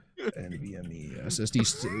NVMe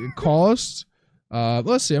SSD costs.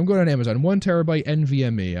 Let's see. I'm going on Amazon. 1 terabyte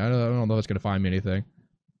NVMe. I don't know if it's going to find me anything.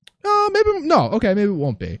 Maybe no. Okay, maybe it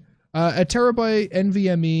won't be. A terabyte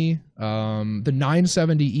NVMe, the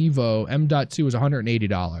 970 Evo M.2 is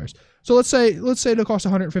 $180. So let's say it'll cost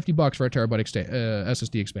 $150 for a terabyte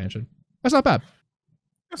SSD expansion. That's not bad.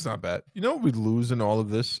 That's not bad. You know what we lose in all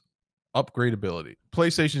of this? Upgradability.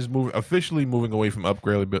 PlayStation is officially moving away from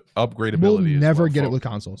upgradability. We'll never get it with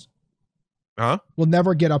consoles. Huh? We'll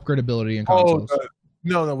never get upgradability in consoles.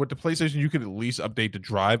 No. With the PlayStation, you could at least update the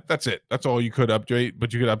drive. That's it. That's all you could update.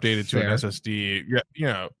 But you could update it to an SSD.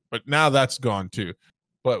 Yeah, But now that's gone too.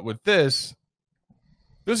 But with this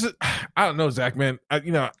is, I don't know, Zach, man.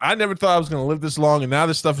 I never thought I was going to live this long, and now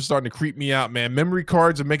this stuff is starting to creep me out, man. Memory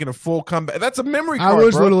cards are making a full comeback. That's a memory card. I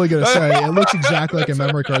was literally going to say it looks exactly like a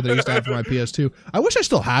memory card that I used to have for my PS2. I wish I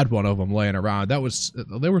still had one of them laying around.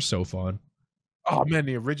 They were so fun. Oh man,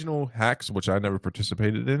 the original hacks, which I never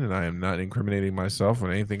participated in, and I am not incriminating myself or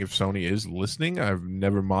anything. If Sony is listening, I've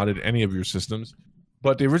never modded any of your systems.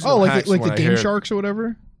 But the original hacks, like the Game Sharks or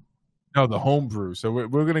whatever. No, the homebrew. So we're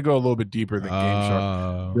going to go a little bit deeper than Game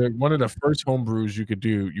Shark. One of the first homebrews you could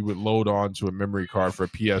do, you would load onto a memory card for a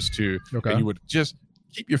PS2, and you would just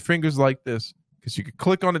keep your fingers like this, because you could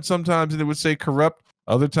click on it sometimes and it would say corrupt.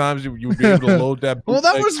 Other times you would be able to load that. Well,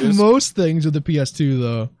 that was most things with the PS2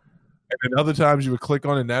 though. And then other times you would click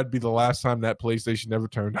on it, and that'd be the last time that PlayStation ever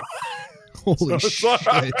turned on. Holy shit.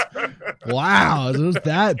 Wow, it was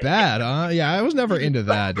that bad, huh? Yeah, I was never into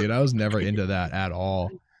that, dude. I was never into that at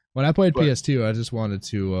all. When I played PS2, I just wanted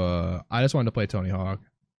to play Tony Hawk.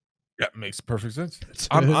 Yeah, makes perfect sense.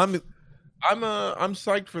 I'm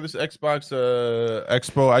psyched for this Xbox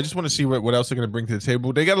Expo. I just want to see what else they're going to bring to the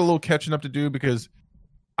table. They got a little catching up to do, because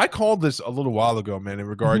I called this a little while ago, man, in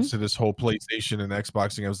regards to this whole PlayStation and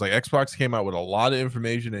Xbox thing. I was like, Xbox came out with a lot of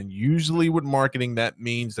information, and usually with marketing, that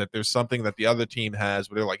means that there's something that the other team has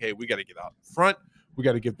where they're like, hey, we got to get out in front. We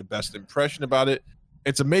got to give the best impression about it.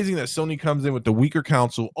 It's amazing that Sony comes in with the weaker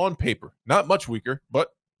console on paper. Not much weaker, but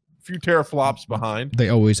a few teraflops behind. They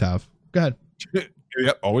always have. Go ahead.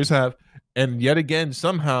 Yep, always have. And yet again,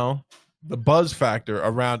 somehow, the buzz factor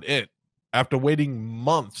around it, after waiting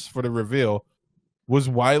months for the reveal, was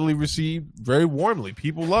widely received very warmly.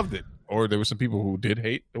 People loved it. Or there were some people who did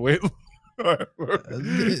hate the way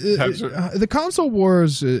the console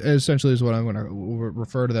wars essentially is what I'm going to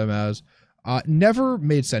refer to them as. Never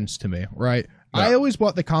made sense to me, right? No. I always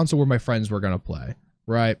bought the console where my friends were going to play,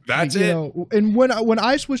 right? That's it. And when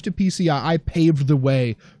I switched to PC, I paved the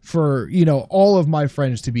way for, all of my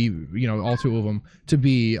friends to be, all two of them to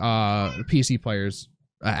be PC players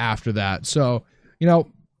after that. So,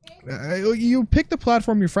 you pick the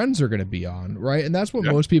platform your friends are going to be on, right? And that's what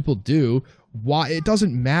most people do. Why? It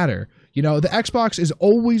doesn't matter. The Xbox is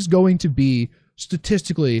always going to be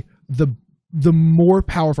statistically the more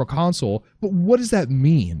powerful console, but what does that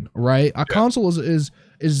mean, right? A console is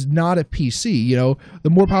not a PC. The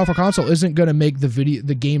more powerful console isn't going to make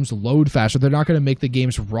the games load faster. They're not going to make the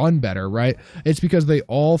games run better, right? It's because they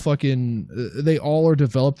all are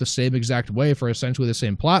developed the same exact way for essentially the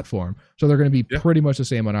same platform, so they're going to be pretty much the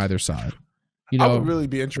same on either side. I would really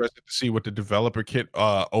be interested to see what the developer kit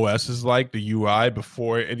OS is like, the UI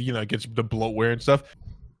before it, it gets the bloatware and stuff.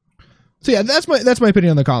 So yeah, that's my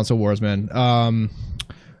opinion on the console wars, man.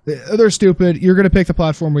 They're stupid. You're gonna pick the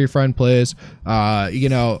platform where your friend plays. Now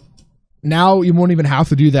you won't even have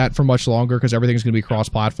to do that for much longer because everything's gonna be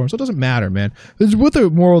cross-platform. So it doesn't matter, man. What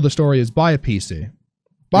the moral of the story is: buy a PC,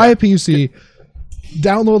 a PC,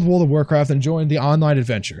 download World of Warcraft, and join the online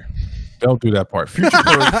adventure. Don't do that part.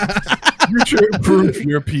 Future-proof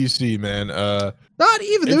your PC, man. Not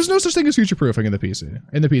even. There's no such thing as future-proofing in the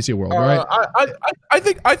PC world, right? I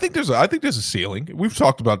think there's a ceiling. We've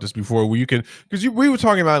talked about this before, where you can, because we were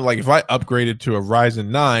talking about, like, if I upgraded to a Ryzen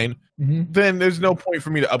 9, then there's no point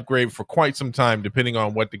for me to upgrade for quite some time, depending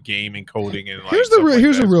on what the game encoding and here's the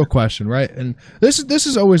real question, right? And this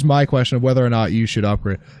is always my question of whether or not you should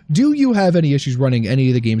upgrade. Do you have any issues running any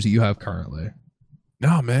of the games that you have currently?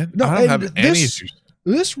 No, man. No, I don't have any issues.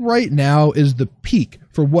 This right now is the peak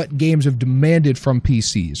for what games have demanded from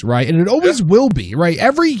PCs, right? And it always will be, right?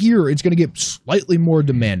 Every year it's going to get slightly more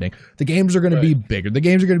demanding. The games are going to be bigger. The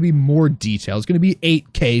games are going to be more detailed. It's going to be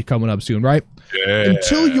 8K coming up soon, right? Yeah.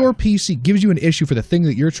 Until your PC gives you an issue for the thing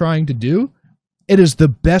that you're trying to do, it is the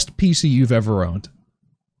best PC you've ever owned.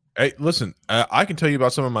 Hey, listen, I can tell you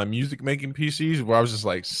about some of my music making PCs where I was just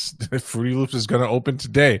like, Fruity Loops is going to open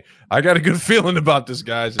today. I got a good feeling about this,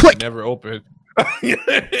 guys. It's never opened. Where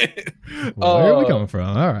are we coming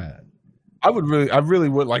from? All right. I really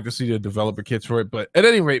would like to see the developer kits for it, but at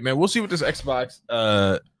any rate, man, we'll see what this Xbox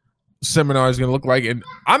seminar is going to look like. And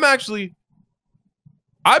I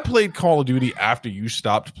played Call of Duty after you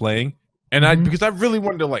stopped playing, and because I really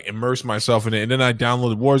wanted to, like, immerse myself in it. And then I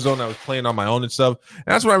downloaded Warzone. I was playing on my own and stuff. And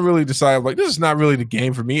that's when I really decided, like, this is not really the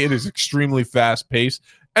game for me. It is extremely fast paced.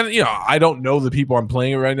 And I don't know the people I'm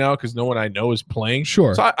playing it right now because no one I know is playing.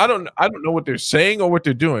 Sure. So I don't know what they're saying or what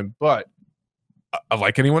they're doing. But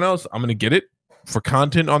like anyone else, I'm gonna get it for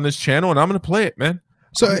content on this channel, and I'm gonna play it, man.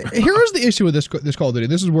 So here's the issue with this Call of Duty.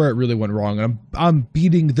 This is where it really went wrong. And I'm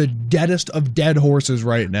beating the deadest of dead horses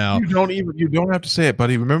right now. You don't have to say it,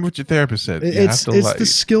 buddy. Remember what your therapist said. It's the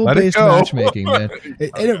skill-based matchmaking, man.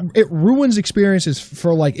 It ruins experiences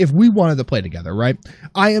for, like, if we wanted to play together, right?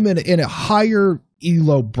 I am in a higher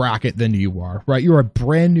elo bracket than you are, right? You're a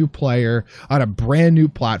brand new player on a brand new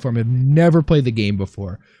platform, have never played the game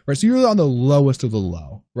before, right? So you're on the lowest of the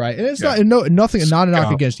low, right? And it's not a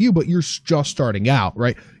knock against you, but you're just starting out,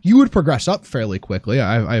 right? You would progress up fairly quickly.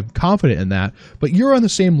 I'm confident in that, but you're on the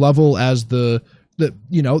same level as the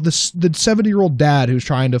 70-year-old dad who's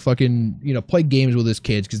trying to fucking, play games with his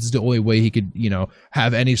kids because it's the only way he could,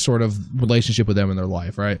 have any sort of relationship with them in their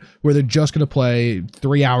life, right? Where they're just going to play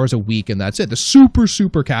 3 hours a week and that's it. The super,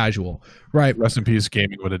 super casual, right? Rest in peace,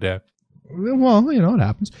 gaming with a dad. Well, it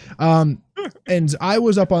happens. And I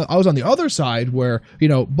was on the other side where,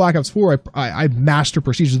 Black Ops 4, I master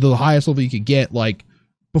procedures to the highest level you could get, like,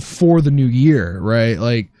 before the new year, right?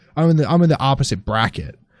 Like, I'm in the opposite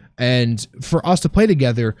bracket. And for us to play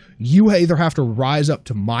together, you either have to rise up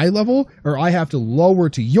to my level or I have to lower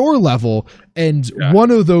to your level. And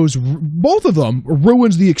both of them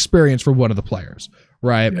ruins the experience for one of the players,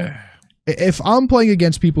 right? Yeah. if I'm playing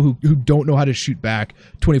against people who don't know how to shoot back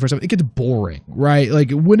 24/7, it gets boring, right? Like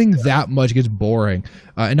winning that much gets boring,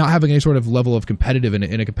 and not having any sort of level of competitive in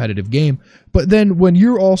a competitive game. But then when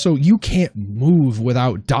you can't move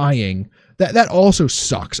without dying, that also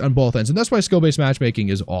sucks on both ends, and that's why skill-based matchmaking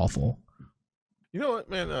is awful. You know what,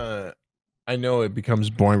 man? I know it becomes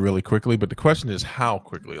boring really quickly, but the question is how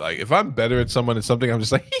quickly. Like, if I'm better at someone at something, I'm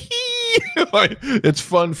just like, like it's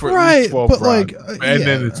fun for at least 12 but rounds, like, and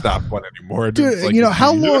then it's not fun anymore. Dude, like, you know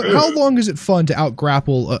how long is it fun to out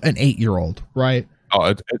grapple an 8-year-old, right? Oh,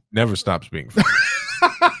 it never stops being fun.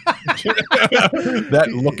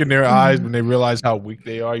 That look in their eyes when they realize how weak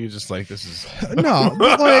they are, you're just like, this is no,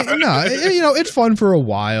 but like, no, you know, it's fun for a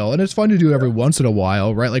while, and it's fun to do every once in a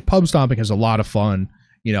while, right? Like pub stomping is a lot of fun,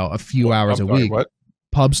 you know, a few hours a week. What?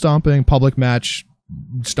 Pub stomping, public match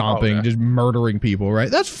stomping, okay. just murdering people, right?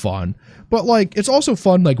 That's fun. But like, it's also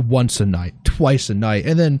fun like once a night, twice a night,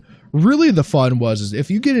 and then really the fun is if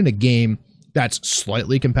you get in a game that's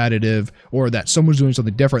slightly competitive or that someone's doing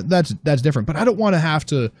something different, that's different. But I don't want to have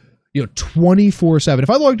to, you know, 24/7. If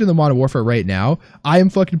I logged into Modern Warfare right now, I am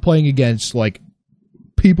fucking playing against like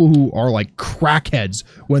people who are like crackheads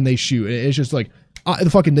when they shoot. It's just like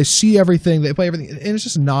they see everything, they play everything, and it's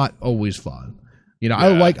just not always fun. You know,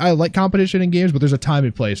 yeah. I like competition in games, but there's a time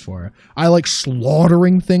and place for it. I like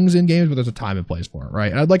slaughtering things in games, but there's a time and place for it,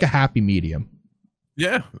 right? I'd like a happy medium.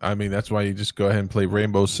 Yeah, I mean that's why you just go ahead and play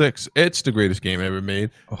Rainbow Six. It's the greatest game ever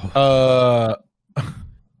made. Oh,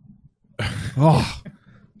 one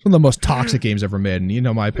of the most toxic games ever made, and you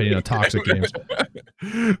know my opinion on toxic games.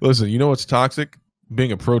 Listen, you know what's toxic?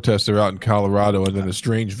 Being a protester out in Colorado, and then a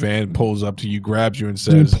strange van pulls up to you, grabs you, and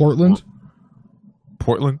says, "You in Portland?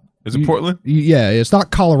 Portland? Is it Portland? Yeah, it's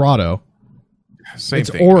not Colorado. Same it's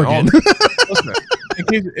thing. Oregon." Listen,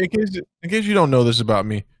 in case you don't know this about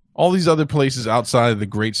me, all these other places outside of the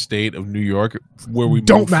great state of New York, where we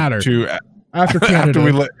don't matter to after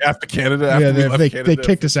Canada. After Canada, they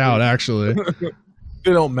kicked us out. Actually,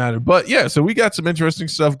 they don't matter. But yeah, so we got some interesting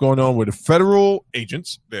stuff going on with the federal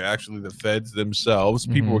agents. They're actually the feds themselves.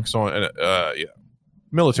 People were calling,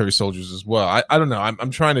 military soldiers as well. I don't know.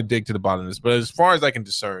 I'm trying to dig to the bottom of this, but as far as I can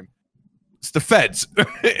discern, it's the feds,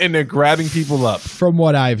 and they're grabbing people up. From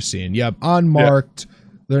what I've seen, yep, unmarked. Yeah.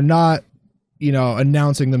 They're not, you know,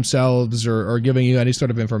 announcing themselves or giving you any sort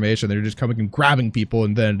of information. They're just coming and grabbing people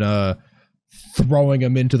and then throwing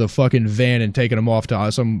them into the fucking van and taking them off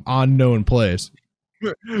to some unknown place.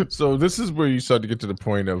 So this is where you start to get to the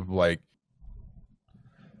point of like,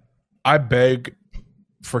 I beg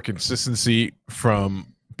for consistency from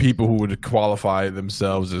people who would qualify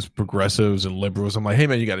themselves as progressives and liberals. I'm like, hey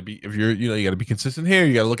man, you got to be, if you're, you know, you got to be consistent here.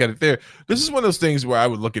 You got to look at it there. This is one of those things where I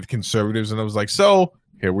would look at conservatives and I was like, so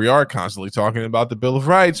here we are constantly talking about the Bill of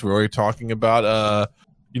Rights. We're already talking about,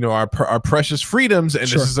 you know, our precious freedoms. And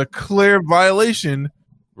This is a clear violation,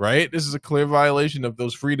 right? This is a clear violation of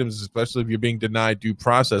those freedoms, especially if you're being denied due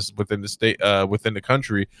process within the state, within the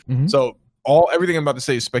country. So everything I'm about to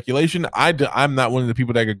say is speculation. I'm not one of the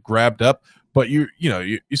people that get grabbed up. But you're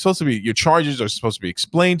supposed to be, your charges are supposed to be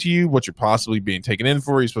explained to you, what you're possibly being taken in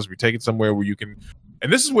for. You're supposed to be taken somewhere where you can,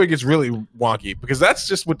 and this is where it gets really wonky because that's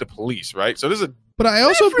just with the police, right? So there's But I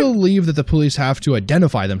also believe that the police have to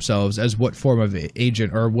identify themselves as what form of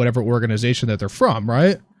agent or whatever organization that they're from,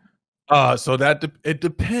 right? So that it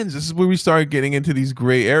depends. This is where we start getting into these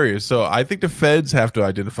gray areas. So I think the feds have to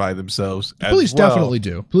identify themselves. The police definitely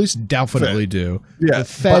do. Police definitely do. Yeah, the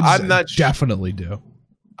feds definitely do.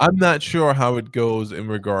 I'm not sure how it goes in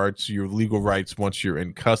regards to your legal rights once you're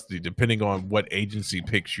in custody, depending on what agency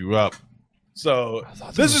picks you up. So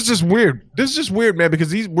this is just weird. This is just weird, man,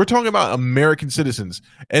 because we're talking about American citizens,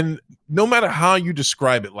 and no matter how you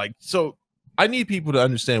describe it, like, so I need people to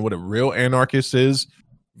understand what a real anarchist is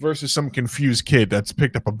versus some confused kid that's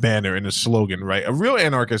picked up a banner and a slogan, right? A real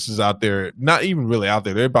anarchist is out there, not even really out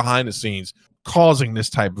there. They're behind the scenes causing this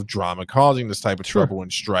type of drama, causing this type of trouble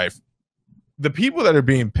and strife. The people that are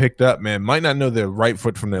being picked up, man, might not know their right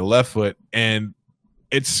foot from their left foot. And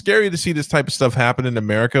it's scary to see this type of stuff happen in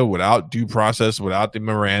America without due process, without the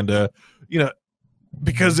Miranda, you know,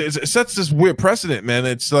 because it sets this weird precedent, man.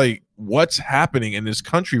 It's like, what's happening in this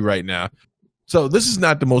country right now? So this is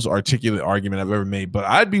not the most articulate argument I've ever made, but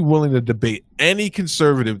I'd be willing to debate any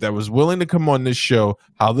conservative that was willing to come on this show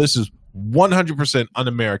how this is 100%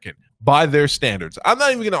 un-American by their standards. I'm not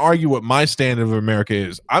even going to argue what my standard of America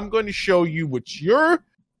is. I'm going to show you what your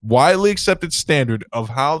widely accepted standard of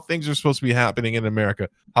how things are supposed to be happening in America,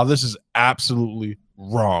 how this is absolutely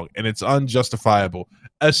wrong and it's unjustifiable,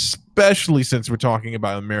 especially since we're talking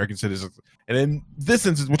about American citizens. And in this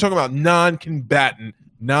instance, we're talking about non-combatant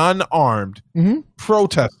non-armed Mhm.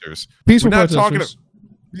 protesters. Peaceful We're not talking. protesters.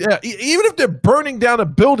 Yeah, even if they're burning down a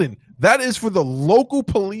building, that is for the local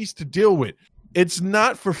police to deal with. It's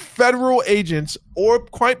not for federal agents or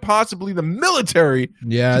quite possibly the military.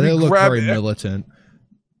 Yeah, to they be look very grabbing- militant.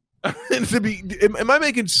 And to be, am I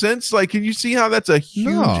making sense? Like, can you see how that's a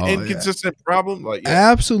huge No, inconsistent problem? Like,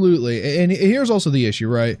 yeah. Absolutely, and here's also the issue,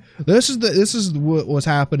 right? This is what was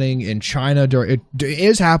happening in China during. It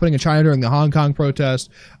is happening in China during the Hong Kong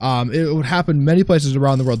protest. It would happen many places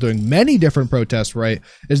around the world during many different protests. Right?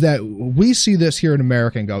 Is that we see this here in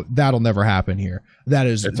America and go, that'll never happen here. That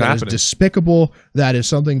is despicable. That is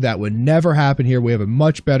something that would never happen here. We have a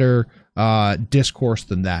much better discourse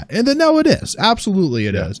than that, and then no, it is absolutely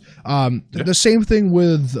it is. The same thing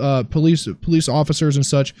with police officers and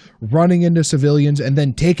such running into civilians and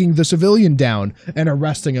then taking the civilian down and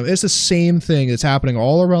arresting them. It's the same thing that's happening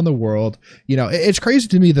all around the world. You know, it's crazy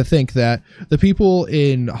to me to think that the people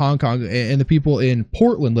in Hong Kong and the people in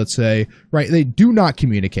Portland, let's say, right, they do not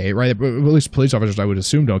communicate, right? At least police officers, I would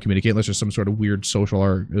assume, don't communicate unless there's some sort of weird social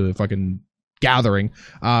or fucking gathering,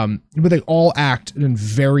 but they all act in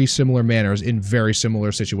very similar manners in very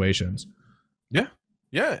similar situations.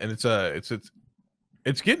 Yeah, and it's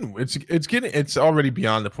already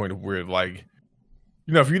beyond the point of where, like,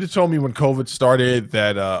 you know, if you'd have told me when COVID started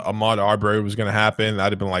that Ahmaud Arbery was going to happen,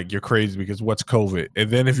 I'd have been like, you're crazy, because what's COVID?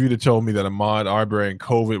 And then if you'd have told me that Ahmaud Arbery and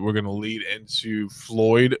COVID were going to lead into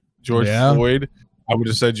George Floyd, I would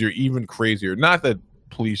have said you're even crazier. Not that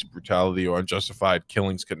police brutality or unjustified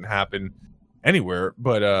killings couldn't happen anywhere,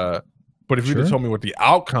 but if you'd have told me what the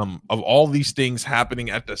outcome of all these things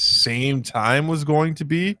happening at the same time was going to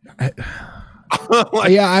be, I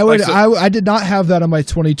did not have that on my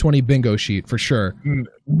 2020 bingo sheet for sure.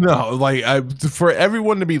 No, like, for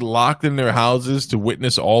everyone to be locked in their houses to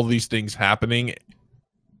witness all these things happening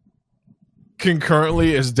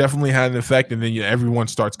concurrently has definitely had an effect, and then everyone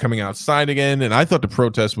starts coming outside again. And I thought the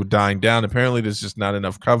protests were dying down. Apparently, there's just not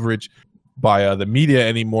enough coverage by the media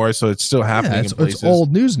anymore, so it's still happening in places. It's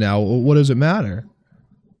old news now. What does it matter?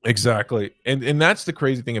 Exactly, and that's the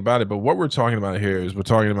crazy thing about it. But what we're talking about here is we're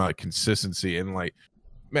talking about consistency, and, like,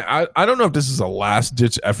 man, I don't know if this is a last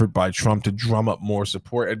ditch effort by Trump to drum up more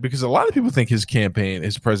support, because a lot of people think his campaign,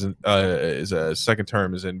 his second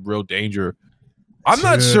term, is in real danger. I'm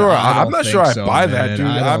not sure. I'm not sure I buy that, dude.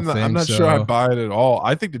 I'm not sure I buy it at all.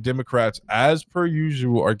 I think the Democrats, as per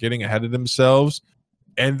usual, are getting ahead of themselves.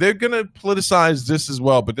 And they're going to politicize this as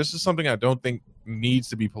well. But this is something I don't think needs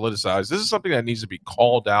to be politicized. This is something that needs to be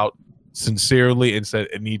called out sincerely and said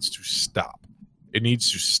it needs to stop. It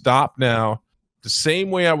needs to stop now. The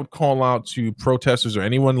same way I would call out to protesters or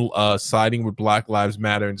anyone siding with Black Lives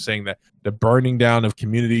Matter and saying that the burning down of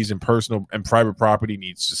communities and personal and private property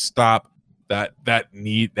needs to stop. That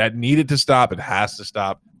needed to stop. It has to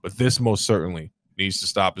stop. But this most certainly needs to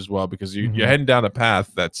stop as well, because you're heading down a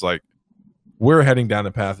path that's like, we're heading down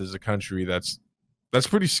a path as a country that's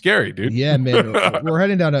pretty scary, dude. Yeah, man, we're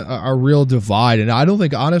heading down a real divide, and I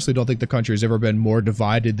honestly don't think the country has ever been more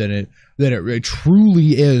divided than it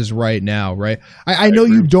truly is right now. Right? I know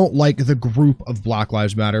you don't like the group of Black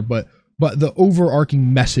Lives Matter, but the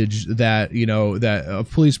overarching message that, you know, that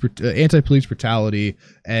anti-police brutality,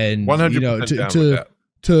 and 100%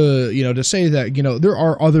 you know, to say that, you know, there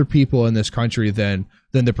are other people in this country than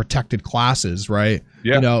the protected classes, right?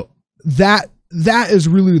 Yeah. You know, that is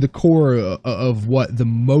really the core of what the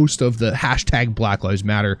most of the hashtag Black Lives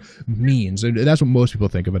Matter means, and that's what most people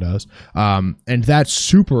think of it as, and that's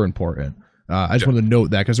super important. I just wanted to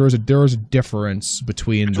note that, because there was a difference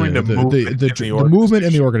between the movement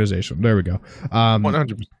and the organization. There we go.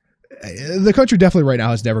 100%. The country definitely right now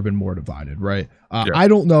has never been more divided, right? I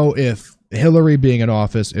don't know if Hillary being in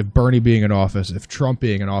office, if Bernie being in office, if Trump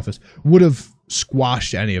being in office would have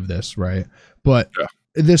squashed any of this, right? But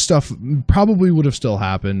this stuff probably would have still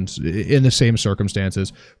happened in the same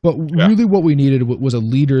circumstances. But really what we needed was a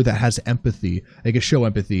leader that has empathy, like a show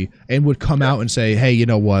empathy, and would come out and say, hey, you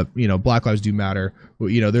know what, you know, Black lives do matter.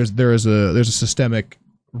 You know, there's a systemic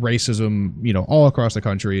racism, you know, all across the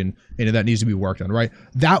country, and that needs to be worked on, right?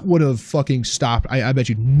 That would have fucking stopped, I bet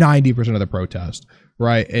you, 90% of the protest.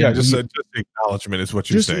 Right. And just acknowledgement is what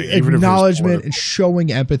you're saying. Acknowledgement and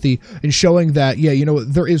showing empathy and showing that, yeah, you know,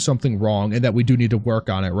 there is something wrong and that we do need to work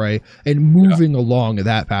on it. Right. And moving along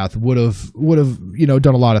that path would have, you know,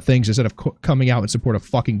 done a lot of things instead of coming out in support of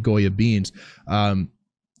fucking Goya beans.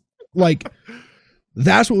 Like,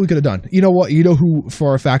 that's what we could have done. You know what? You know who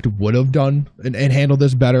for a fact would have done and handled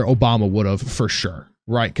this better? Obama would have, for sure.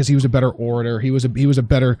 right? Because he was a better orator. He was a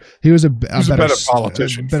better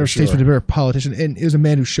politician, better for statesman, sure. a better politician, and is a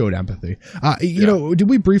man who showed empathy. You know, did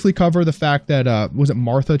we briefly cover the fact that was it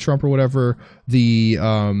Martha Trump or whatever, the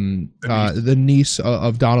niece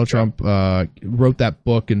of Donald Trump wrote that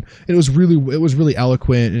book, and it was really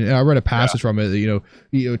eloquent, and I read a passage from it, you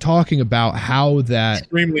know, talking about how that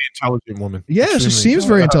Extremely intelligent woman. yeah, she Extremely seems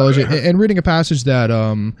very intelligent, and reading a passage that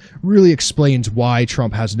really explains why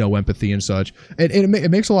Trump has no empathy and such, and it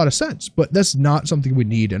makes a lot of sense. But that's not something we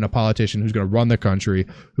need in a politician who's going to run the country,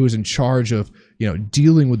 who is in charge of, you know,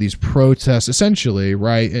 dealing with these protests, essentially,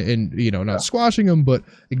 right? And you know, not squashing them, but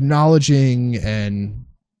acknowledging. And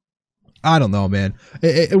I don't know, man.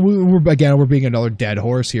 We're being another dead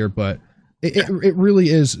horse here, but it really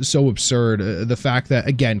is so absurd. The fact that,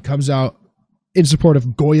 again, comes out in support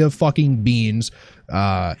of Goya fucking beans,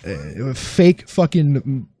 fake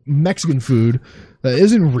fucking Mexican food that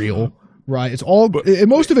isn't real, right? It's all,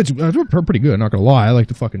 most of it's pretty good, not gonna lie. I like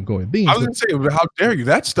the fucking Goya beans. I was gonna say, how dare you?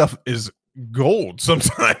 That stuff is gold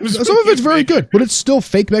sometimes. Some of it's very good, but it's still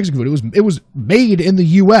fake Mexican food. It was made in the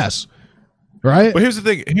U.S., right? But here's the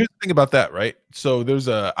thing. Here's the thing about that, right? So there's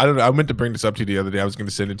I don't know. I meant to bring this up to you the other day. I was going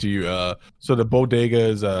to send it to you. So the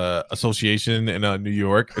Bodegas Association in New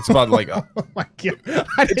York. It's about like. Oh my god!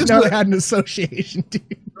 I didn't know they had an association,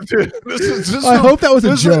 dude. Dude, I hope that was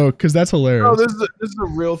a joke, because that's hilarious. No, this is a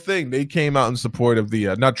real thing. They came out in support of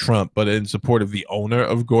the not Trump, but in support of the owner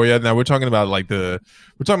of Goya. Now we're talking about we're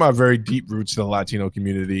talking about very deep roots in the Latino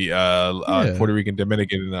community, Puerto Rican,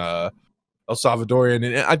 Dominican, El Salvadorian,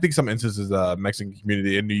 and I think some instances Mexican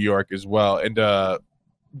community in New York as well. And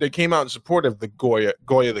they came out in support of the Goya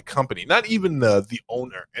the company, not even the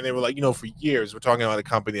owner. And they were like, you know, for years we're talking about a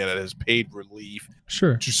company that has paid relief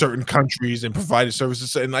Sure. to certain countries and provided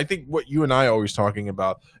services. And I think what you and I are always talking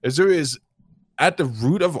about is there is, at the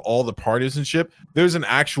root of all the partisanship, there's an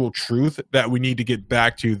actual truth that we need to get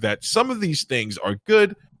back to, that some of these things are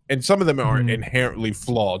good and some of them are inherently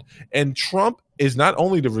flawed. And Trump is not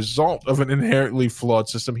only the result of an inherently flawed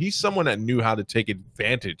system, he's someone that knew how to take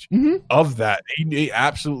advantage of that. He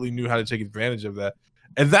absolutely knew how to take advantage of that.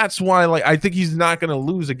 And that's why, like, I think he's not going to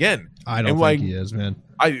lose again. I don't think he is, man.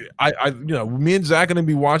 I, you know, me and Zach going to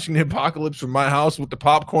be watching the apocalypse from my house with the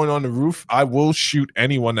popcorn on the roof. I will shoot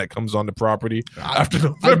anyone that comes on the property after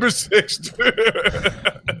November 6th.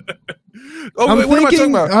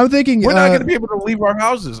 I'm thinking we're not going to be able to leave our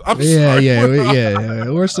houses. I'm sorry. Yeah.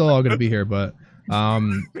 We're still all going to be here, but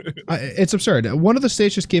it's absurd. One of the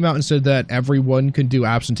states just came out and said that everyone can do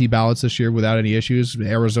absentee ballots this year without any issues.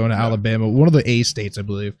 Arizona, Alabama, one of the A states, I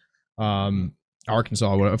believe. Arkansas,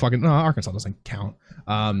 Arkansas doesn't count.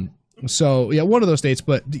 So yeah, one of those states.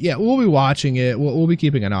 But yeah, we'll be watching it. We'll be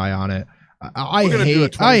keeping an eye on it. We're gonna do a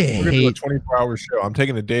 24-hour show. I'm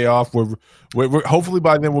taking a day off. We're hopefully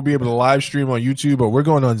by then we'll be able to live stream on YouTube, but we're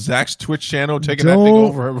going on Zach's Twitch channel, taking that thing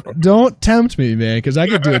over. Don't tempt me, man, because I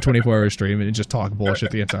could do a 24-hour stream and just talk bullshit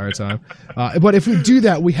the entire time. But if we do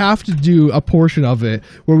that, we have to do a portion of it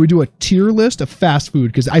where we do a tier list of fast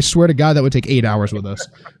food, because I swear to God, that would take 8 hours with us.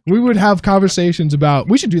 We would have conversations about.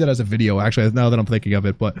 We should do that as a video, actually. Now that I'm thinking of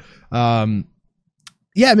it, but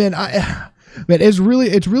yeah, man, Man, it's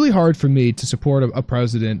really hard for me to support a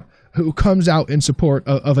president who comes out in support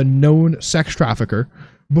of a known sex trafficker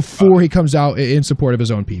before he comes out in support of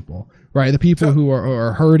his own people, right? The people who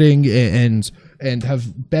are hurting and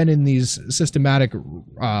have been in these systematic,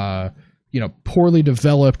 poorly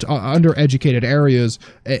developed, undereducated areas,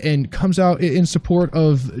 and comes out in support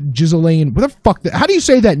of Ghislaine. What the fuck? How do you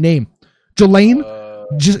say that name? Ghislaine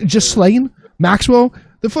Maxwell?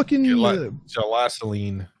 The fucking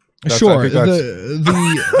Ghislaine. Sure, the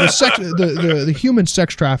human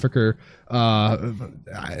sex trafficker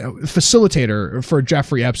facilitator for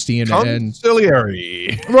Jeffrey Epstein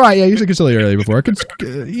conciliary. Right, yeah, you said conciliary before. That's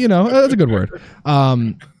a good word.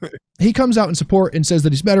 He comes out in support and says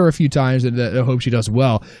that he's met her a few times and that I hope she does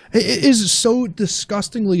well. It is so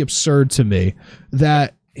disgustingly absurd to me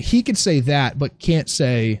that he could say that but can't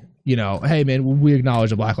say, hey man, we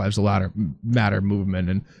acknowledge the Black Lives Matter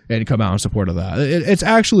movement and come out in support of that.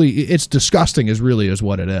 It's disgusting is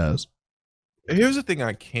what it is. Here's the thing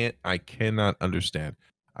I cannot understand.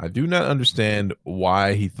 I do not understand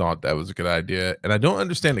why he thought that was a good idea, and I don't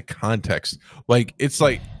understand the context. Like, it's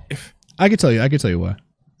like, if I could tell you why,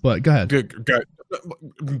 but go ahead. Good.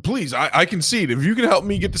 Please, I concede. If you can help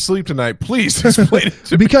me get to sleep tonight, please explain it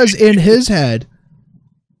to because in his head,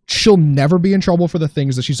 she'll never be in trouble for the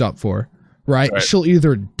things that she's up for, right? She'll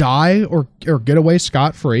either die or get away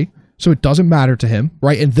scot-free. so it doesn't matter to him,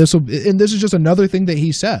 right? And this is just another thing that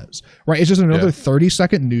he says, right? It's just another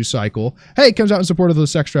 30-second news cycle. Hey, it comes out in support of the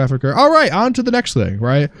sex trafficker. All right, on to the next thing,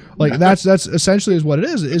 right? Like that's essentially is what it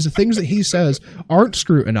is. Is the things that he says aren't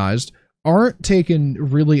scrutinized, aren't taken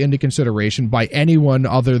really into consideration by anyone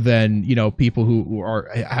other than, you know, people who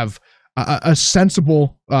have a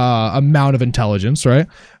sensible amount of intelligence, right?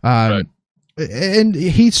 Right. And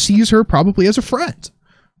he sees her probably as a friend,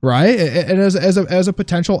 right? And as a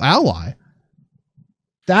potential ally.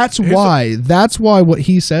 That's why what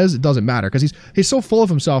he says, it doesn't matter, because he's so full of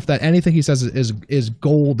himself that anything he says is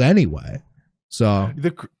gold anyway. So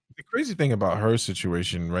The crazy thing about her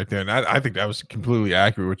situation right there, and I think that was completely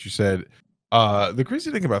accurate what you said. The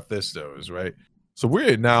crazy thing about this though is, right, so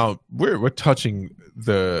we're touching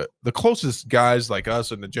the closest guys like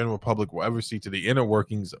us and the general public will ever see to the inner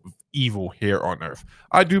workings of evil here on Earth.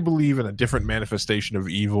 I do believe in a different manifestation of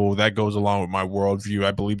evil that goes along with my worldview.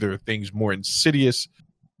 I believe there are things more insidious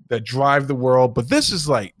that drive the world, but this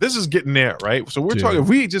is getting there, right? So we're talking, if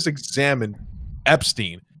we just examine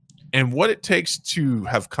Epstein and what it takes to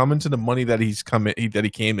have come into the money that he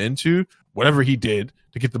came into, whatever he did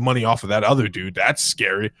to get the money off of that other dude, that's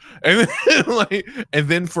scary. And then, and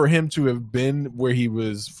then for him to have been where he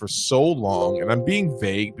was for so long, and I'm being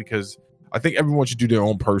vague because I think everyone should do their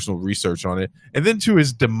own personal research on it, and then to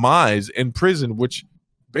his demise in prison, which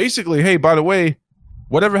basically, hey, by the way,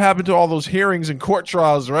 whatever happened to all those hearings and court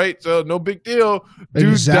trials, right? So no big deal. Dude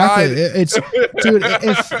exactly. died. It's dude.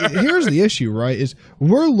 Here's the issue, right? Is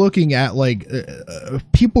we're looking at like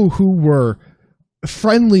people who were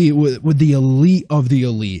friendly with the elite of the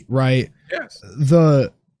elite, right? Yes.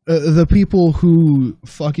 The people who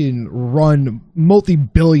fucking run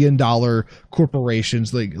multi-billion-dollar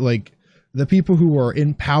corporations, like the people who are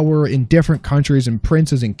in power in different countries, and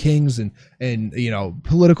princes and kings and you know,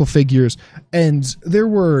 political figures, and there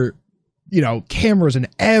were, you know, cameras in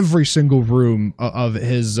every single room of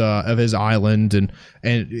his island,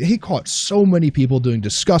 and he caught so many people doing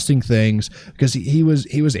disgusting things because he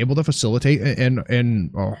was able to facilitate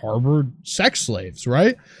and harbor sex slaves,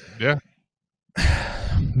 right? Yeah.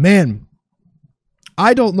 Man,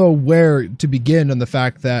 I don't know where to begin on the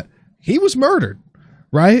fact that he was murdered,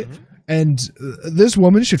 right? Mm-hmm. And this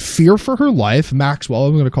woman should fear for her life. Maxwell,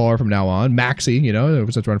 I'm going to call her from now on. Maxie, you know,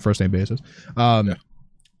 since we're on a first name basis.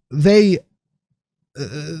 They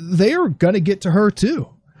are going to get to her too,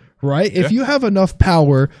 right? Yeah. If you have enough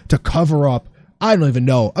power to cover up, I don't even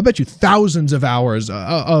know, I bet you thousands of hours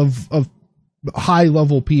of high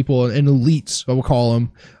level people and elites, I will call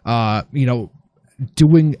them, you know,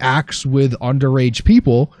 doing acts with underage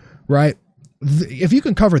people, right? If you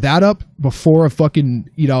can cover that up before a fucking,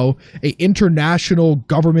 you know, a international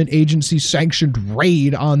government agency sanctioned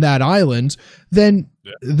raid on that island, then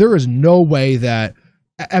there is no way that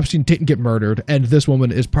Epstein didn't get murdered, and this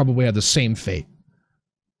woman is probably had the same fate.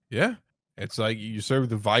 Yeah. It's like you serve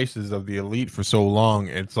the vices of the elite for so long.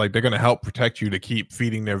 It's like they're going to help protect you to keep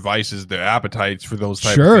feeding their vices, their appetites for those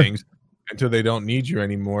type of things until they don't need you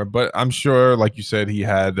anymore. But I'm sure, like you said, he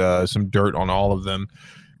had some dirt on all of them.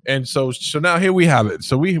 And so now here we have it.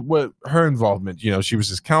 So what her involvement, you know, she was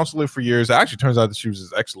his counselor for years. It actually turns out that she was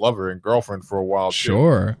his ex-lover and girlfriend for a while.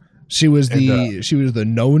 Sure. She was the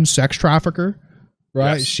known sex trafficker,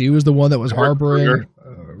 right? Yes. She was the one that was harboring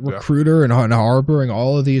recruiter and harboring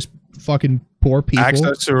all of these fucking poor people.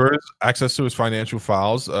 Access to his financial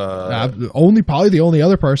files. Probably the only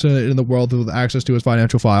other person in the world with access to his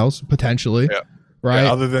financial files, potentially. Yeah. Right.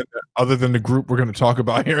 Yeah, other than the group we're going to talk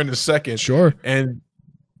about here in a second. Sure. And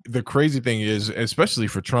the crazy thing is, especially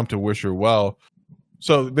for Trump to wish her well,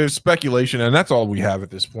 so there's speculation, and that's all we have at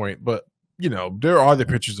this point. But you know, there are the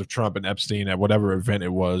pictures of Trump and Epstein at whatever event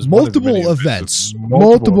it was. Multiple events,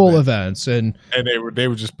 and they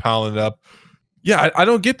were just piling it up. Yeah, I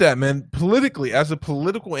don't get that, man. Politically, as a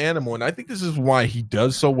political animal, and I think this is why he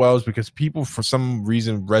does so well, is because people for some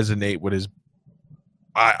reason resonate with his.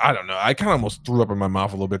 I don't know. I kind of almost threw up in my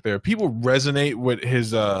mouth a little bit there. People resonate with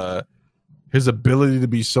his ability to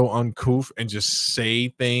be so uncouth and just say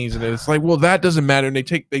things, and it's like, well, that doesn't matter, and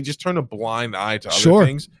they just turn a blind eye to other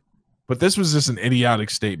things. But this was just an idiotic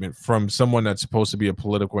statement from someone that's supposed to be a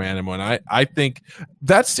political animal, and I think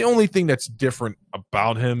that's the only thing that's different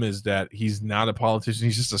about him, is that he's not a politician.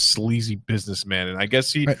 He's just a sleazy businnesman, and I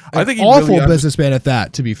guess I think awful really businessman at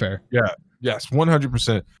that, to be fair. Yeah, yes,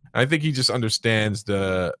 100%. I think he just understands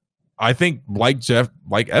I think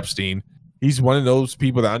like Epstein, he's one of those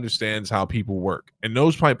people that understands how people work, and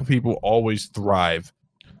those type of people always thrive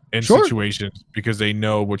in situations because they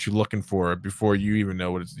know what you're looking for before you even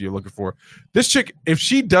know what you're looking for. This chick, if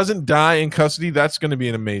she doesn't die in custody, that's going to be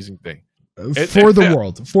an amazing thing. for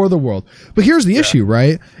the world. But here's the issue,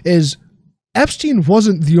 right? Is Epstein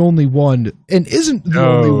wasn't the only one and isn't the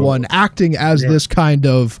only one acting as this kind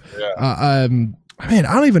of, man,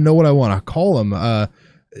 I don't even know what I want to call him.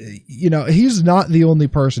 He's not the only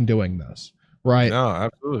person doing this, right? No,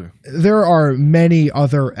 absolutely. There are many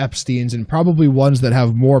other Epsteins and probably ones that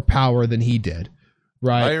have more power than he did,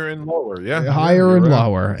 right? Higher and lower, higher and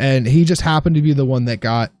lower. And he just happened to be the one that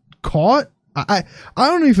got caught. I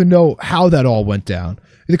don't even know how that all went down.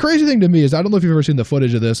 The crazy thing to me is I don't know if you've ever seen the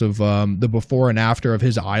footage of this, of the before and after of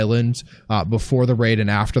his island, before the raid and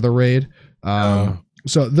after the raid.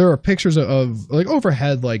 So there are pictures of like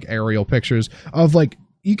overhead, like aerial pictures of like,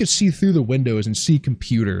 you could see through the windows and see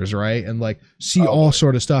computers, right? And like see all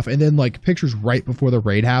sort of stuff. And then like pictures right before the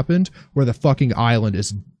raid happened where the fucking island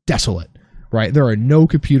is desolate, right? There are no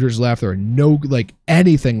computers left. There are no like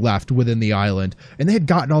anything left within the island. And they had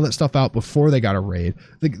gotten all that stuff out before they got a raid.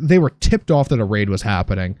 They were tipped off that a raid was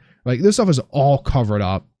happening. Like this stuff is all covered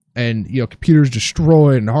up. And computers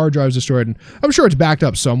destroyed and hard drives destroyed, and I'm sure it's backed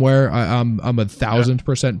up somewhere. I'm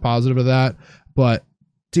 1,000% positive of that. But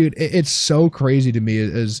dude, it's so crazy to me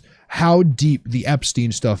is how deep the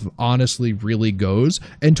Epstein stuff honestly really goes,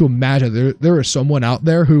 and to imagine there is someone out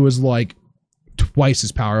there who is like twice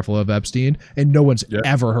as powerful of Epstein, and no one's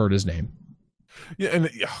ever heard his name. Yeah, and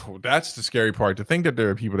that's the scary part, to think that there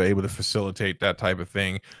are people that are able to facilitate that type of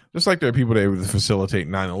thing, just like there are people that are able to facilitate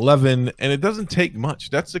 9/11, and it doesn't take much.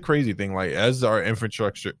 That's the crazy thing. Like, as our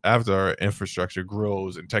infrastructure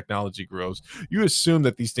grows and technology grows, you assume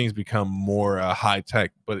that these things become more high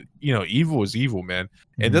tech, but evil is evil, man.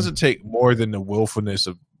 It doesn't take more than the willfulness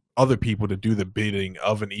of other people to do the bidding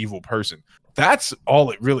of an evil person. That's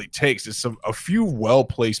all it really takes, is a few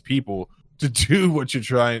well-placed people to do what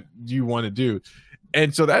you want to do.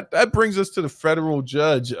 And so that brings us to the federal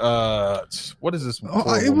judge. What is this?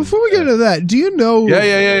 Before we get into that, do you know?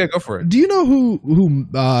 Yeah, go for it. Do you know who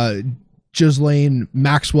Ghislaine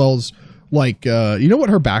Maxwell's like? You know what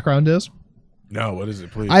her background is? No, what is it,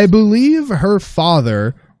 please? I believe her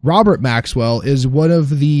father, Robert Maxwell, is one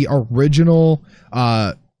of the original.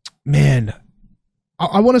 Man,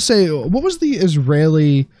 I want to say, what was the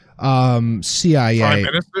Israeli CIA? Prime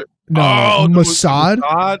Minister? No,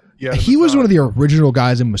 Mossad. Yeah, he was one of the original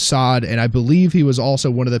guys in Mossad, and I believe he was also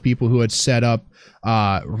one of the people who had set up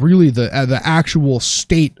really the actual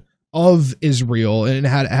state of Israel, and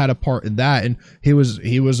had a part in that. And he was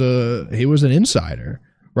an insider,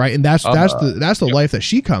 right? And that's the life that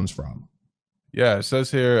she comes from. Yeah, it says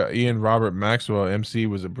here, Ian Robert Maxwell, MC,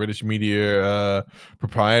 was a British media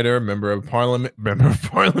proprietor, member of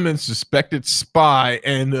parliament, suspected spy,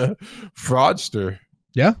 and fraudster.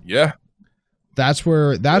 Yeah. That's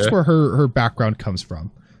where her background comes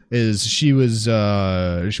from. Is she was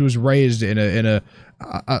raised in a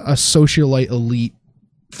socialite elite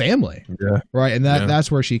family. Yeah. Right. And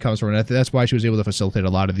that's where she comes from. And that's why she was able to facilitate a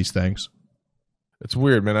lot of these things. It's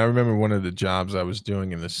weird, man. I remember one of the jobs I was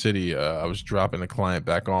doing in the city, I was dropping a client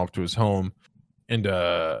back off to his home, and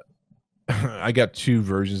I got two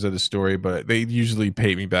versions of the story, but they usually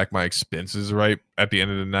pay me back my expenses right at the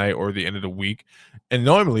end of the night or the end of the week. And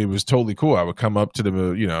normally it was totally cool. I would come up to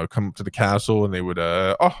the castle, and they would,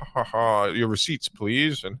 your receipts,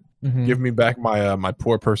 please, and give me back my my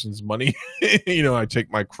poor person's money. I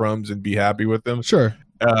take my crumbs and be happy with them. Sure.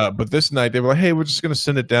 But this night they were like, "Hey, we're just gonna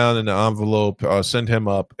send it down in the envelope. Send him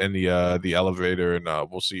up in the elevator, and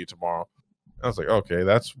we'll see you tomorrow." I was like, "Okay,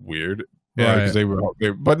 that's weird." Yeah, because they were,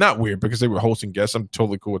 but not weird because they were hosting guests. I'm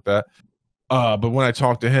totally cool with that. But when I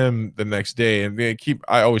talked to him the next day, and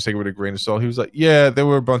I always take it with a grain of salt. He was like, "Yeah, there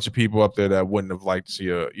were a bunch of people up there that wouldn't have liked to see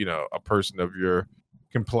a person of your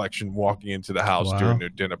complexion walking into the house during their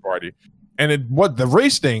dinner party." And the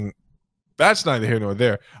race thing, that's neither here nor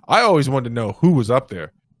there. I always wanted to know who was up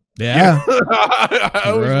there. Yeah, I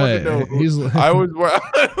always wanted to know.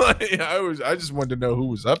 I just wanted to know who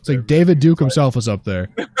was up there. Like David Duke himself was up there.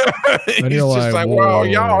 And he's just like, well,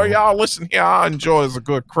 y'all listen here. I enjoy as a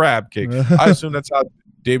good crab cake. I assume that's how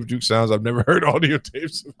David Duke sounds. I've never heard audio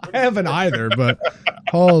tapes. I haven't either, but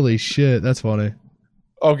holy shit, that's funny.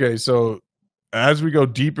 Okay, so as we go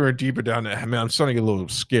deeper and deeper down that, man, I'm starting to get a little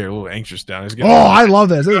scared, a little anxious down. I love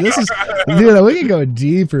this. This is, dude, we can go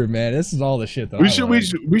deeper, man. This is all the shit that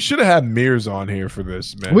we should have had Mears on here for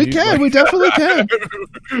this, man. We definitely can.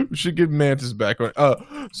 We should get Mantis back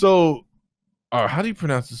on. So how do you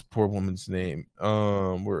pronounce this poor woman's name?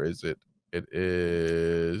 Where is it? It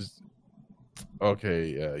is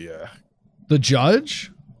yeah. The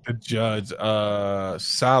judge? The judge,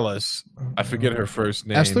 Salas. I forget her first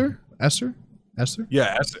name. Esther?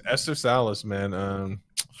 Yeah, Esther Salas, man.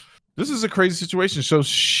 this is a crazy situation. So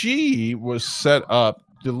she was set up,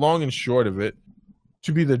 the long and short of it,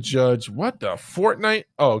 to be the judge. What the Fortnite?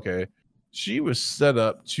 Oh, okay. She was set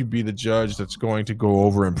up to be the judge that's going to go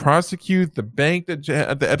over and prosecute the bank that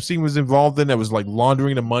the Epstein was involved in, that was like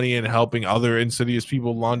laundering the money and helping other insidious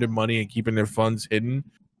people launder money and keeping their funds hidden.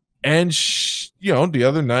 And the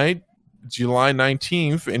other night, July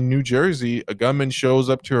 19th in New Jersey, a gunman shows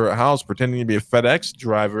up to her house pretending to be a FedEx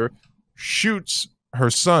driver, shoots her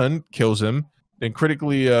son, kills him, then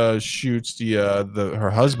critically shoots her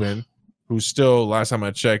husband, who's still, last time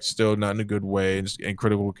I checked, still not in a good way and in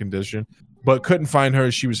critical condition, but couldn't find her.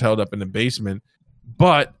 She was held up in the basement.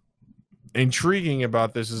 But intriguing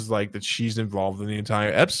about this is like that she's involved in the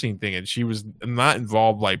entire Epstein thing, and she was not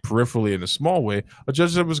involved like peripherally in a small way. A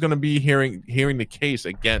judge that was going to be hearing the case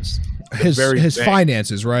against his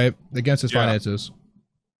finances, right? Against his finances.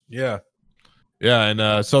 Yeah. Yeah,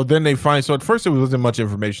 and so then they find. So at first there wasn't much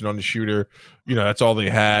information on the shooter. That's all they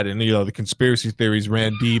had, and the conspiracy theories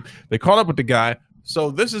ran deep. They caught up with the guy. So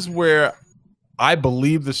this is where I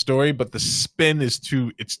believe the story, but the spin is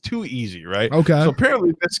too easy, right? Okay. So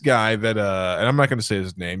apparently this guy that and I'm not going to say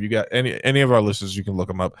his name. You got any of our listeners, you can look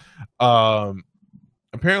him up.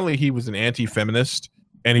 Apparently he was an anti-feminist,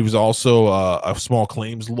 and he was also a small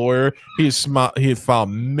claims lawyer. He had filed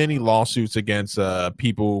many lawsuits against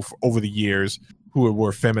people over the years who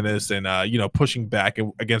were feminists, and pushing back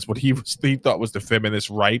against what he thought was the feminist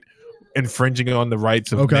right, infringing on the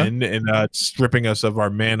rights of men and stripping us of our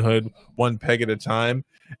manhood one peg at a time.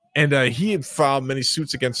 And he had filed many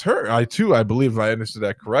suits against her. I believe, if I understood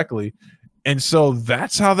that correctly. And so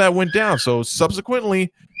that's how that went down. So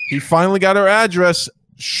subsequently, he finally got her address,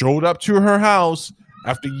 showed up to her house.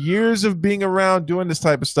 After years of being around doing this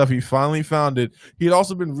type of stuff, he finally found it. He had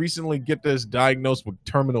also been recently diagnosed with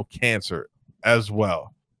terminal cancer as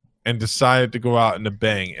well, and decided to go out in a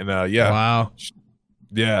bang. And wow,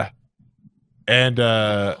 yeah, and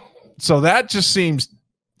so that just seems.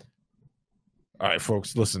 All right,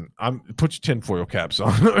 folks, listen. Put your tinfoil caps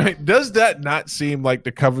on. Right? Does that not seem like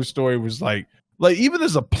the cover story was like even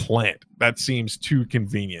as a plant that seems too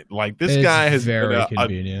convenient? Like this guy has very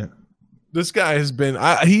convenient. This guy has been,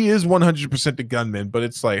 he is 100% the gunman, but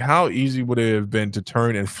it's like, how easy would it have been to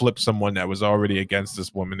turn and flip someone that was already against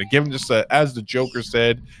this woman? To give him just as the Joker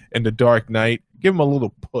said in The Dark Knight, give him a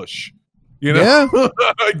little push, Yeah.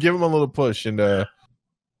 Give him a little push. And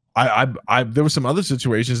I there were some other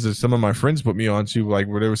situations that some of my friends put me onto, like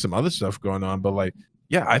where there was some other stuff going on, but like,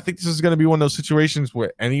 yeah, I think this is going to be one of those situations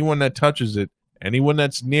where anyone that touches it, anyone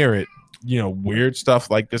that's near it, weird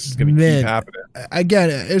stuff like this is going to keep happening. Again,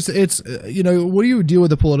 it's what do you deal with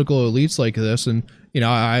the political elites like this? And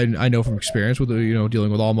I know from experience with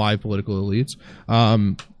dealing with all my political elites,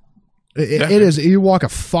 it is, you walk a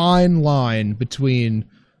fine line between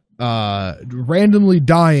randomly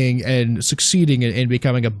dying and succeeding in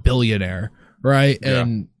becoming a billionaire, right? Yeah.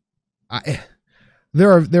 And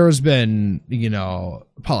there has been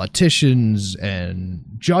politicians and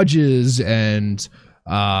judges and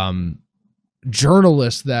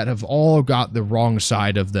journalists that have all got the wrong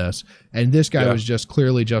side of this, and this guy was just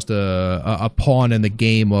clearly just a pawn in the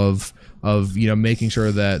game of making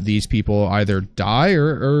sure that these people either die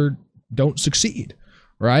or don't succeed,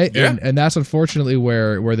 right? And that's unfortunately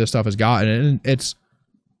where this stuff has gotten. And it's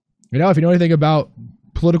if you know anything about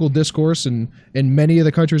political discourse in many of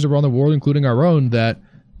the countries around the world, including our own, that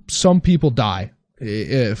some people die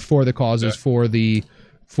for the causes, for the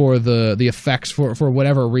effects, for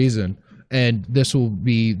whatever reason. And this will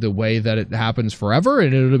be the way that it happens forever,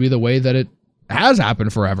 and it'll be the way that it has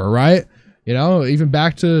happened forever, right? Even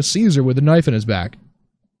back to Caesar with a knife in his back.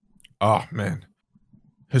 Oh, man.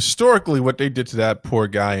 Historically, what they did to that poor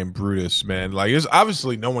guy in Brutus, man, like, it's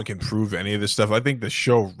obviously no one can prove any of this stuff. I think the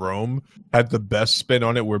show Rome had the best spin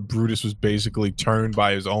on it, where Brutus was basically turned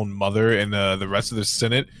by his own mother and the rest of the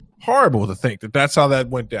Senate. Horrible to think that that's how that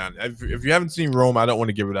went down. If you haven't seen Rome, I don't want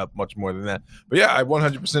to give it up much more than that. But yeah, I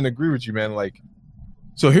 100% agree with you, man. Like,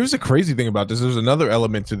 so here's the crazy thing about this. There's another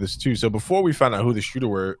element to this too. So before we found out who the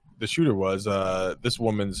shooter was, this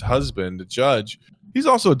woman's husband, the judge, he's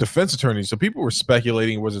also a defense attorney. So people were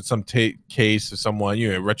speculating, was it some case of someone,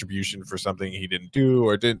 retribution for something he didn't do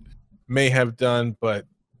or may have done. But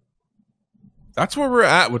that's where we're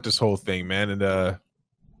at with this whole thing, man. And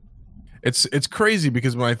it's crazy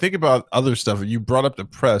because when I think about other stuff, you brought up the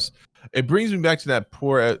press, it brings me back to that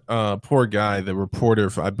poor guy, the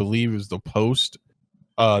reporter for, I believe it was the Post,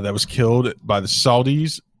 that was killed by the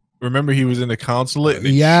Saudis. Remember, he was in the consulate and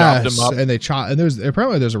they chopped him up. And they and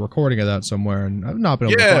there's a recording of that somewhere, and I've not been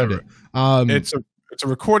able to find it. It's a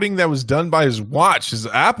recording that was done by his watch, his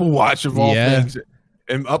Apple Watch of all things.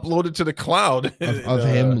 and upload it to the cloud of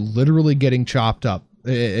him literally getting chopped up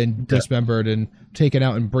and dismembered and taken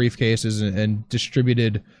out in briefcases and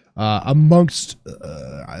distributed amongst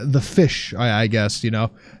the fish, I guess, you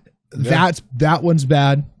know. That one's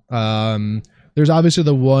bad. There's obviously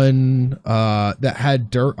the one that had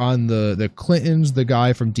dirt on the Clintons, the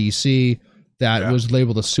guy from DC that was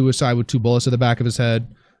labeled a suicide with 2 bullets in the back of his head.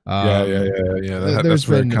 That's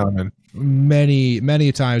very common.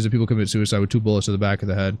 Many times that people commit suicide with 2 bullets in the back of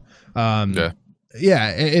the head.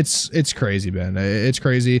 It's crazy, man. It's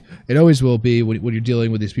crazy. It always will be when you're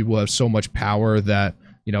dealing with these people who have so much power that,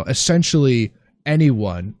 you know, essentially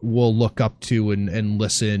anyone will look up to and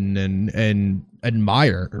listen and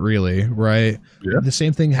admire, really, right? The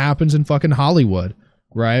same thing happens in fucking Hollywood,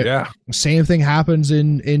 right? Same thing happens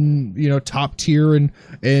in you know, top tier and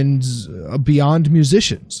beyond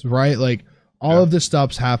musicians, right? Like all of this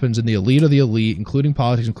stuff happens in the elite of the elite, including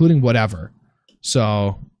politics, including whatever.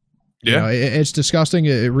 So you know, it's disgusting,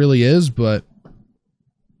 it really is, but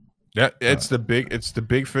it's the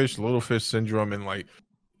big fish little fish syndrome, and like,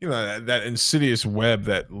 you know, that insidious web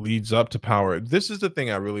that leads up to power. This is the thing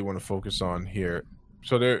I really want to focus on here.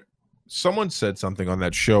 So someone said something on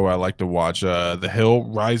that show I like to watch, The Hill,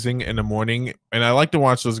 Rising in the Morning, and I like to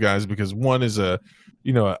watch those guys because one is a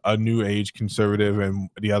new age conservative, and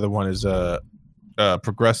the other one is a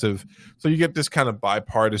progressive. So you get this kind of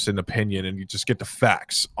bipartisan opinion, and you just get the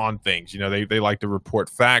facts on things. You know, they like to report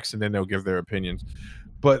facts, and then they'll give their opinions.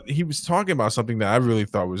 But he was talking about something that I really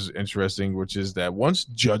thought was interesting, which is that once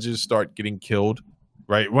judges start getting killed,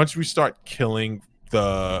 right? Once we start killing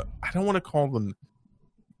I don't want to call them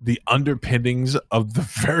the underpinnings of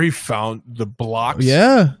the blocks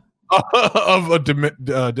of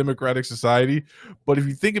a democratic society. But if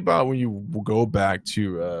you think about when you go back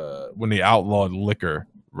to when they outlawed liquor,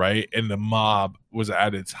 right? And the mob was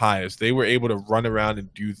at its highest, they were able to run around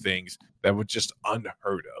and do things that were just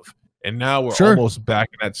unheard of. And now we're almost back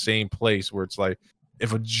in that same place where it's like,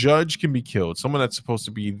 if a judge can be killed, someone that's supposed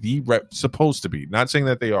to be not saying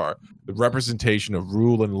that they are, the representation of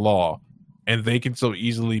rule and law, and they can so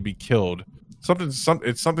easily be killed, something's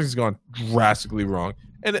gone drastically wrong.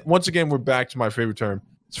 And once again, we're back to my favorite term.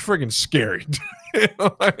 It's friggin' scary.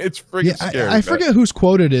 It's friggin' scary. I forget whose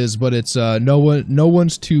quote it is, but it's no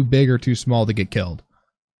one's too big or too small to get killed.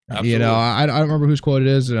 Absolutely. You know, I don't remember whose quote it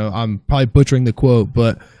is. You know, I'm probably butchering the quote,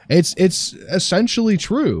 but it's essentially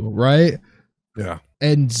true, right? Yeah.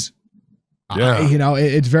 And you know,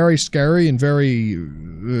 it's very scary and very,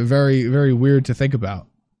 very, very weird to think about.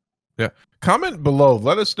 Yeah. Comment below.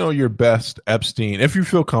 Let us know your best Epstein, if you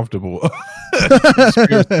feel comfortable.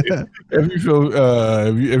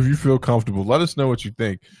 if you feel comfortable, let us know what you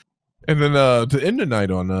think. And then to end the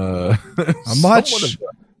night on a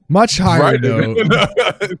much higher note,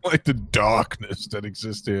 like the darkness that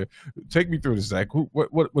exists here. Take me through this, Zach.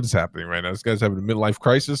 What is happening right now? This guy's having a midlife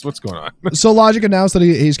crisis. What's going on? So Logic announced that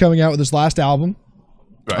he's coming out with his last album.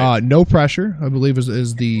 Right. No Pressure, I believe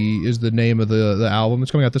is the name of the album. It's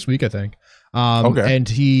coming out this week, I think. And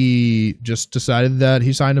he just decided that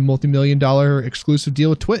he signed a multi-million-dollar exclusive deal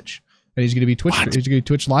with Twitch, and he's going to be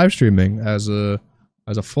Twitch live streaming as a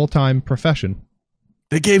full-time profession.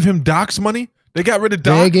 They gave him Doc's money. They got rid of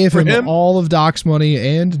Doc. They gave him all of Doc's money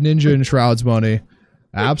and Ninja and Shroud's money.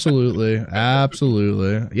 Absolutely,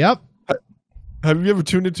 absolutely. Yep. Have you ever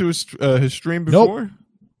tuned into his stream before?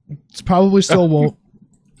 Nope. It's probably still won't.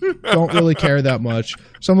 Don't really care that much.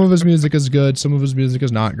 Some of his music is good. Some of his music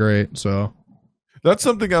is not great. So that's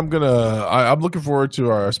something I'm looking forward to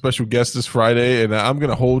our special guest this Friday, and I'm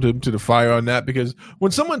gonna hold him to the fire on that, because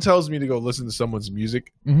when someone tells me to go listen to someone's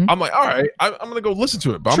music, I'm like, all right, I'm gonna go listen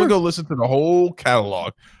to it, but I'm gonna go listen to the whole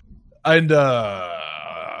catalog. And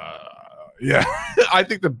yeah, I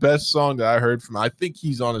think the best song that I heard from, I think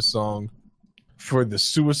he's on a song for the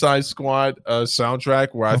Suicide Squad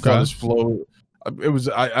soundtrack, where I thought his flow,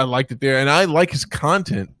 I liked it there, and I like his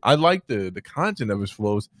content. I like the content of his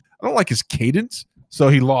flows. I don't like his cadence, so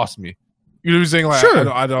he lost me. You know what I'm saying? Like,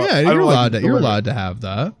 sure. I don't. Yeah, you're allowed to have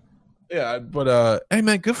that. Yeah, but hey,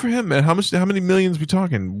 man, good for him, man. How many millions we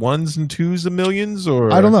talking? Ones and twos of millions,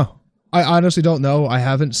 or I don't know. I honestly don't know. I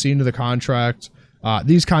haven't seen the contract.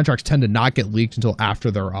 These contracts tend to not get leaked until after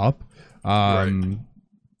they're up. Right.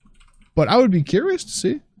 But I would be curious to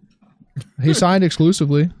see. He signed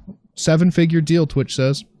exclusively. 7-figure deal, Twitch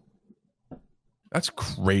says. That's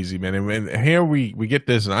crazy, man. And here we get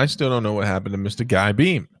this, and I still don't know what happened to Mr. Guy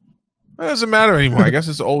Beam. It doesn't matter anymore. I guess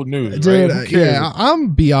it's old news, dude. Right? Yeah,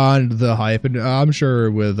 I'm beyond the hype, and I'm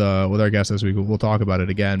sure with our guest this week we'll talk about it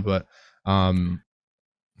again. But I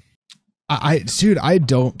Dude, I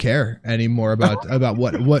don't care anymore about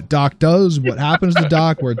what Doc does, what happens to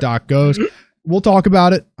Doc, where Doc goes. We'll talk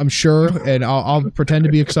about it, I'm sure, and I'll pretend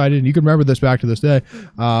to be excited. And you can remember this back to this day.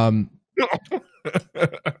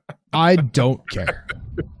 I don't care.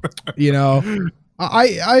 You know,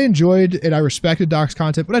 I enjoyed and I respected Doc's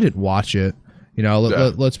content, but I didn't watch it. You know,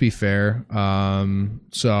 let's be fair.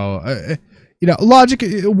 You know, Logic,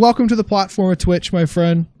 welcome to the platform of Twitch, my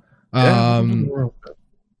friend.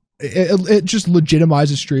 It just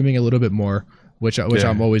legitimizes streaming a little bit more, which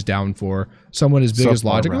I'm always down for. Someone as big as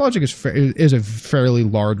Logic. Logic is a fairly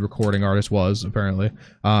large recording artist, was apparently.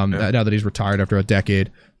 Now that he's retired after a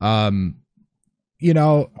decade. You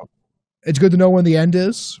know, it's good to know when the end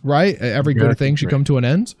is, right? Every good thing should come to an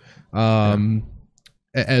end.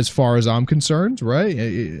 As far as I'm concerned,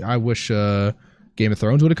 right? I wish Game of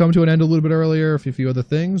Thrones would have come to an end a little bit earlier, a few other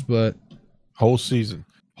things, but whole season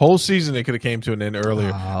it could have came to an end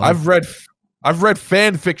earlier. I've read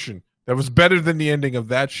fan fiction that was better than the ending of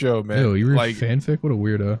that show, man. Ew, you read fanfic? What a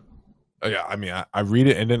weirdo. Yeah, I mean, I read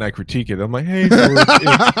it and then I critique it. I'm like, hey,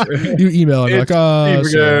 you email him like,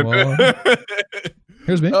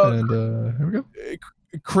 here's me, and here we go.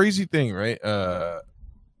 Crazy thing, right?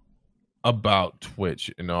 About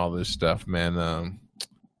Twitch and all this stuff, man.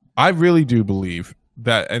 I really do believe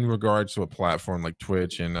that in regards to a platform like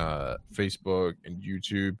Twitch and Facebook and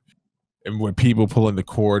YouTube, and when people pull in the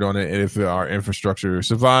cord on it, and if our infrastructure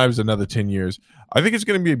survives another 10 years, I think it's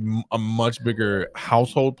going to be a much bigger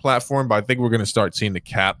household platform. But I think we're going to start seeing the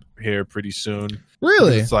cap here pretty soon.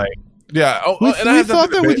 Really? It's like, yeah. We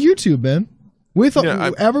thought that with YouTube, man. We thought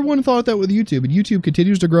everyone thought that with YouTube, and YouTube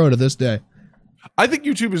continues to grow to this day. I think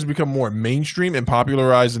YouTube has become more mainstream and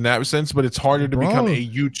popularized in that sense, but it's harder to become a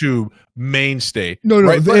YouTube mainstay. No,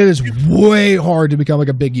 right? It is way hard to become like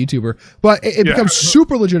a big YouTuber, but it becomes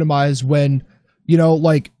super legitimized when, you know,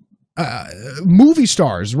 like movie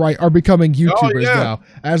stars, right, are becoming YouTubers now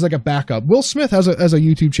as like a backup. Will Smith has a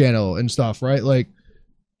YouTube channel and stuff, right? Like,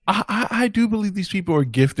 I do believe these people are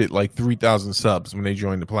gifted like 3,000 subs when they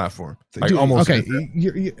join the platform. Like, dude, almost.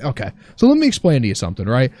 Okay, okay. So let me explain to you something,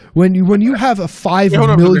 right? When you have a 5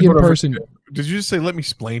 million person. Did you just say let me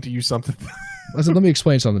explain to you something? I said let me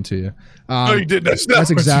explain something to you. No, you did. That is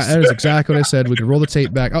exactly what I said. We can roll the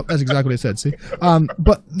tape back. Oh, that's exactly what I said. See,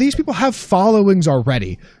 but these people have followings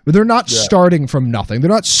already. But they're not starting from nothing. They're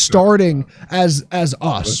not starting as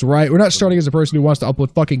us, right? We're not starting as a person who wants to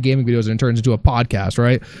upload fucking gaming videos and it turns into a podcast,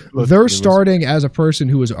 right? They're starting as a person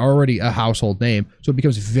who is already a household name, so it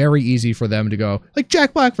becomes very easy for them to go. Like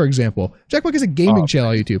Jack Black, for example. Jack Black is a gaming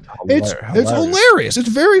channel on YouTube. It's hilarious. It's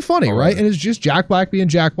very funny, right? And it's just Jack Black being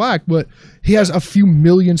Jack Black, but he has a few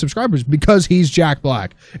million subscribers because he's Jack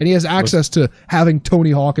Black, and he has access to having Tony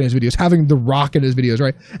Hawk in his videos, having The Rock in his videos,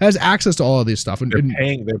 right? Has access to all of this stuff. And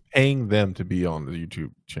they're paying them to be on the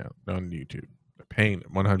YouTube channel, on YouTube. They're paying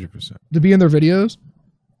them 100% to be in their videos.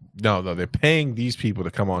 No, they're paying these people to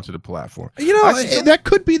come onto the platform. You know, that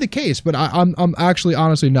could be the case, but I'm actually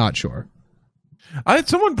honestly not sure.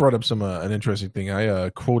 Someone brought up an interesting thing. I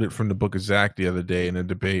quoted from the book of Zach the other day in a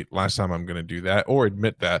debate. Last time I'm going to do that or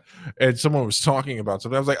admit that. And someone was talking about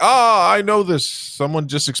something. I was like, I know this. Someone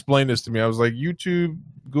just explained this to me. I was like,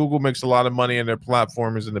 Google makes a lot of money and their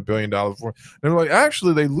platform is in the $1 billion form. And they were like,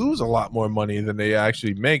 actually, they lose a lot more money than they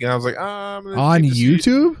actually make. And I was like, I'm on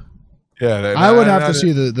YouTube? Yeah. I would have to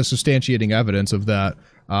see the substantiating evidence of that.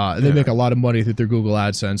 They make a lot of money through their Google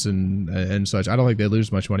AdSense and such. I don't think they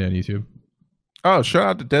lose much money on YouTube. Oh, shout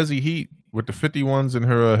out to Desi Heat with the 51s in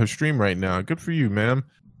her stream right now. Good for you, man.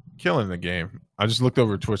 Killing the game. I just looked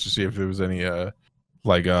over Twitch to see if there was any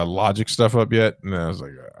Logic stuff up yet, and I was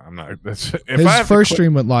like, I'm not. His first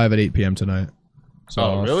stream went live at 8 p.m. tonight.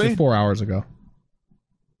 So really? 4 hours ago.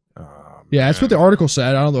 Yeah, that's what the article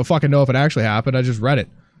said. I don't fucking know if it actually happened. I just read it.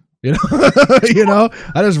 You know,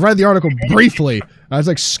 I just read the article briefly. I was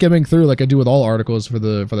like skimming through like I do with all articles for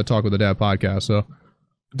the Talk with the Dad podcast. So.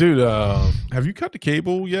 Dude, have you cut the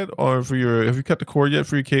cable yet, or have you cut the cord yet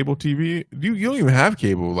for your cable TV? You don't even have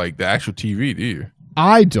cable, like the actual TV, do you?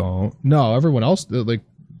 I don't. No, everyone else, like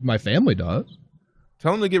my family does.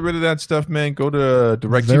 Tell them to get rid of that stuff, man. Go to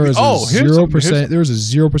DirecTV. There is 0%. There is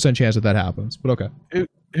a 0% chance that happens, but okay.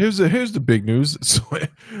 Here's the big news. So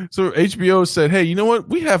HBO said, hey, you know what?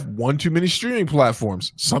 We have one too many streaming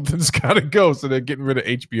platforms. Something's got to go. So they're getting rid of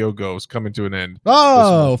HBO Go's coming to an end.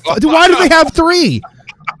 Oh, why do they have 3?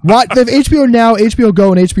 What? They have HBO Now, HBO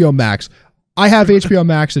Go, and HBO Max. I have HBO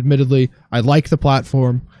Max, admittedly. I like the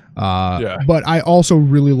platform. But I also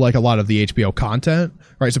really like a lot of the HBO content.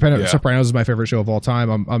 Right, Sopranos is my favorite show of all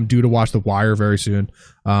time. I'm due to watch The Wire very soon.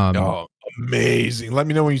 amazing. Let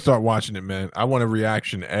me know when you start watching it, man. I want a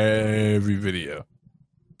reaction every video.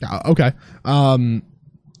 Okay.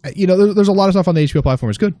 There's a lot of stuff on the HBO platform.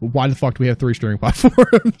 It's good. Why the fuck do we have 3 streaming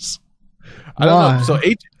platforms? I don't know. So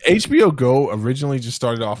HBO Go originally just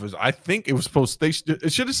started off as, I think it was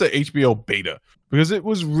it should have said HBO Beta, because it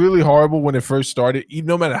was really horrible when it first started.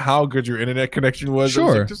 No matter how good your internet connection was.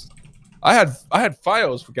 Sure. I had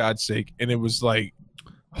Fios, for God's sake, and it was like,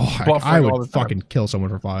 I would fucking kill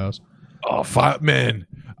someone for Fios. Oh, man,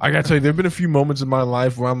 I gotta tell you, there've been a few moments in my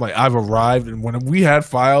life where I'm like, I've arrived, and when we had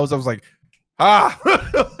Fios, I was like,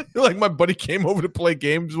 like my buddy came over to play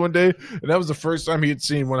games one day, and that was the first time he had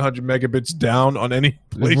seen 100 megabits down on any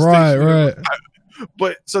PlayStation. Right.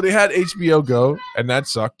 But so they had HBO Go, and that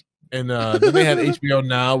sucked. And then they had HBO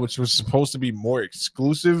Now, which was supposed to be more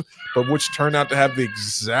exclusive, but which turned out to have the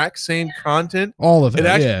exact same content. All of it,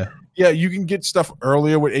 yeah. You can get stuff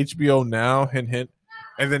earlier with HBO Now, hint, hint.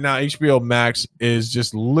 And then now HBO Max is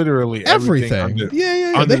just literally everything.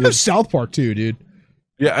 Yeah. They have South Park too, dude.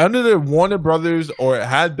 Yeah, under the Warner Brothers, or it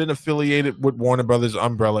had been affiliated with Warner Brothers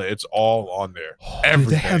umbrella, it's all on there. Dude,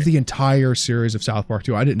 they have the entire series of South Park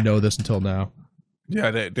too. I didn't know this until now.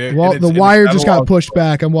 Yeah, The Wire just got pushed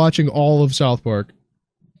back. I'm watching all of South Park.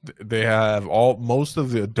 They have most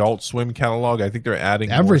of the Adult Swim catalog. I think they're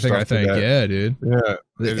adding everything. I think, yeah, dude. Yeah,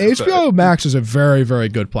 HBO Max is a very, very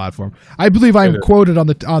good platform. I believe I am quoted on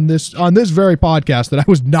this very podcast that I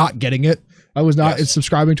was not getting it. I was not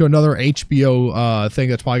subscribing to another HBO thing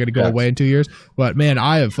that's probably going to go away in 2 years. But man,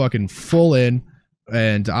 I am fucking full in,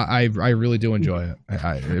 and I really do enjoy it.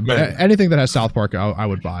 Anything that has South Park, I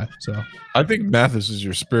would buy. So I think Mathis is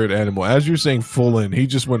your spirit animal. As you're saying full in, he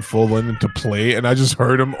just went full in to play, and I just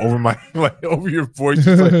heard him over over your voice.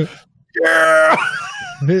 He's like, yeah.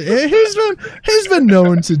 He's been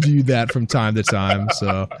known to do that from time to time.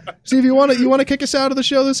 So, Steve, you want to kick us out of the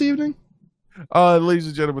show this evening? Ladies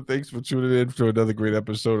and gentlemen, thanks for tuning in to another great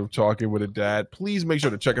episode of Talking with a Dad. Please make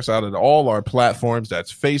sure to check us out on all our platforms.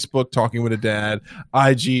 That's Facebook, Talking with a Dad,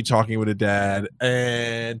 IG, Talking with a Dad,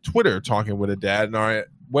 and Twitter, Talking with a Dad, and our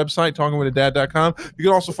website, talkingwithadad.com. You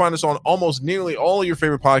can also find us on almost nearly all of your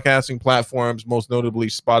favorite podcasting platforms, most notably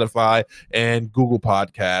Spotify and Google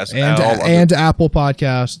Podcasts. And Apple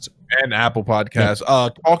Podcasts. And Apple Podcasts.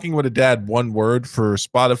 Talking with a Dad, one word for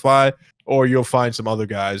Spotify. Or you'll find some other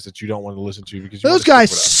guys that you don't want to listen to because those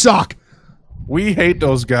guys suck. We hate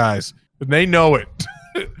those guys, and they know it.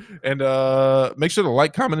 And make sure to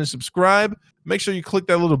like, comment, and subscribe. Make sure you click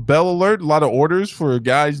that little bell alert. A lot of orders for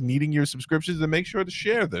guys needing your subscriptions, and make sure to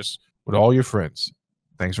share this with all your friends.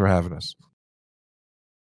 Thanks for having us.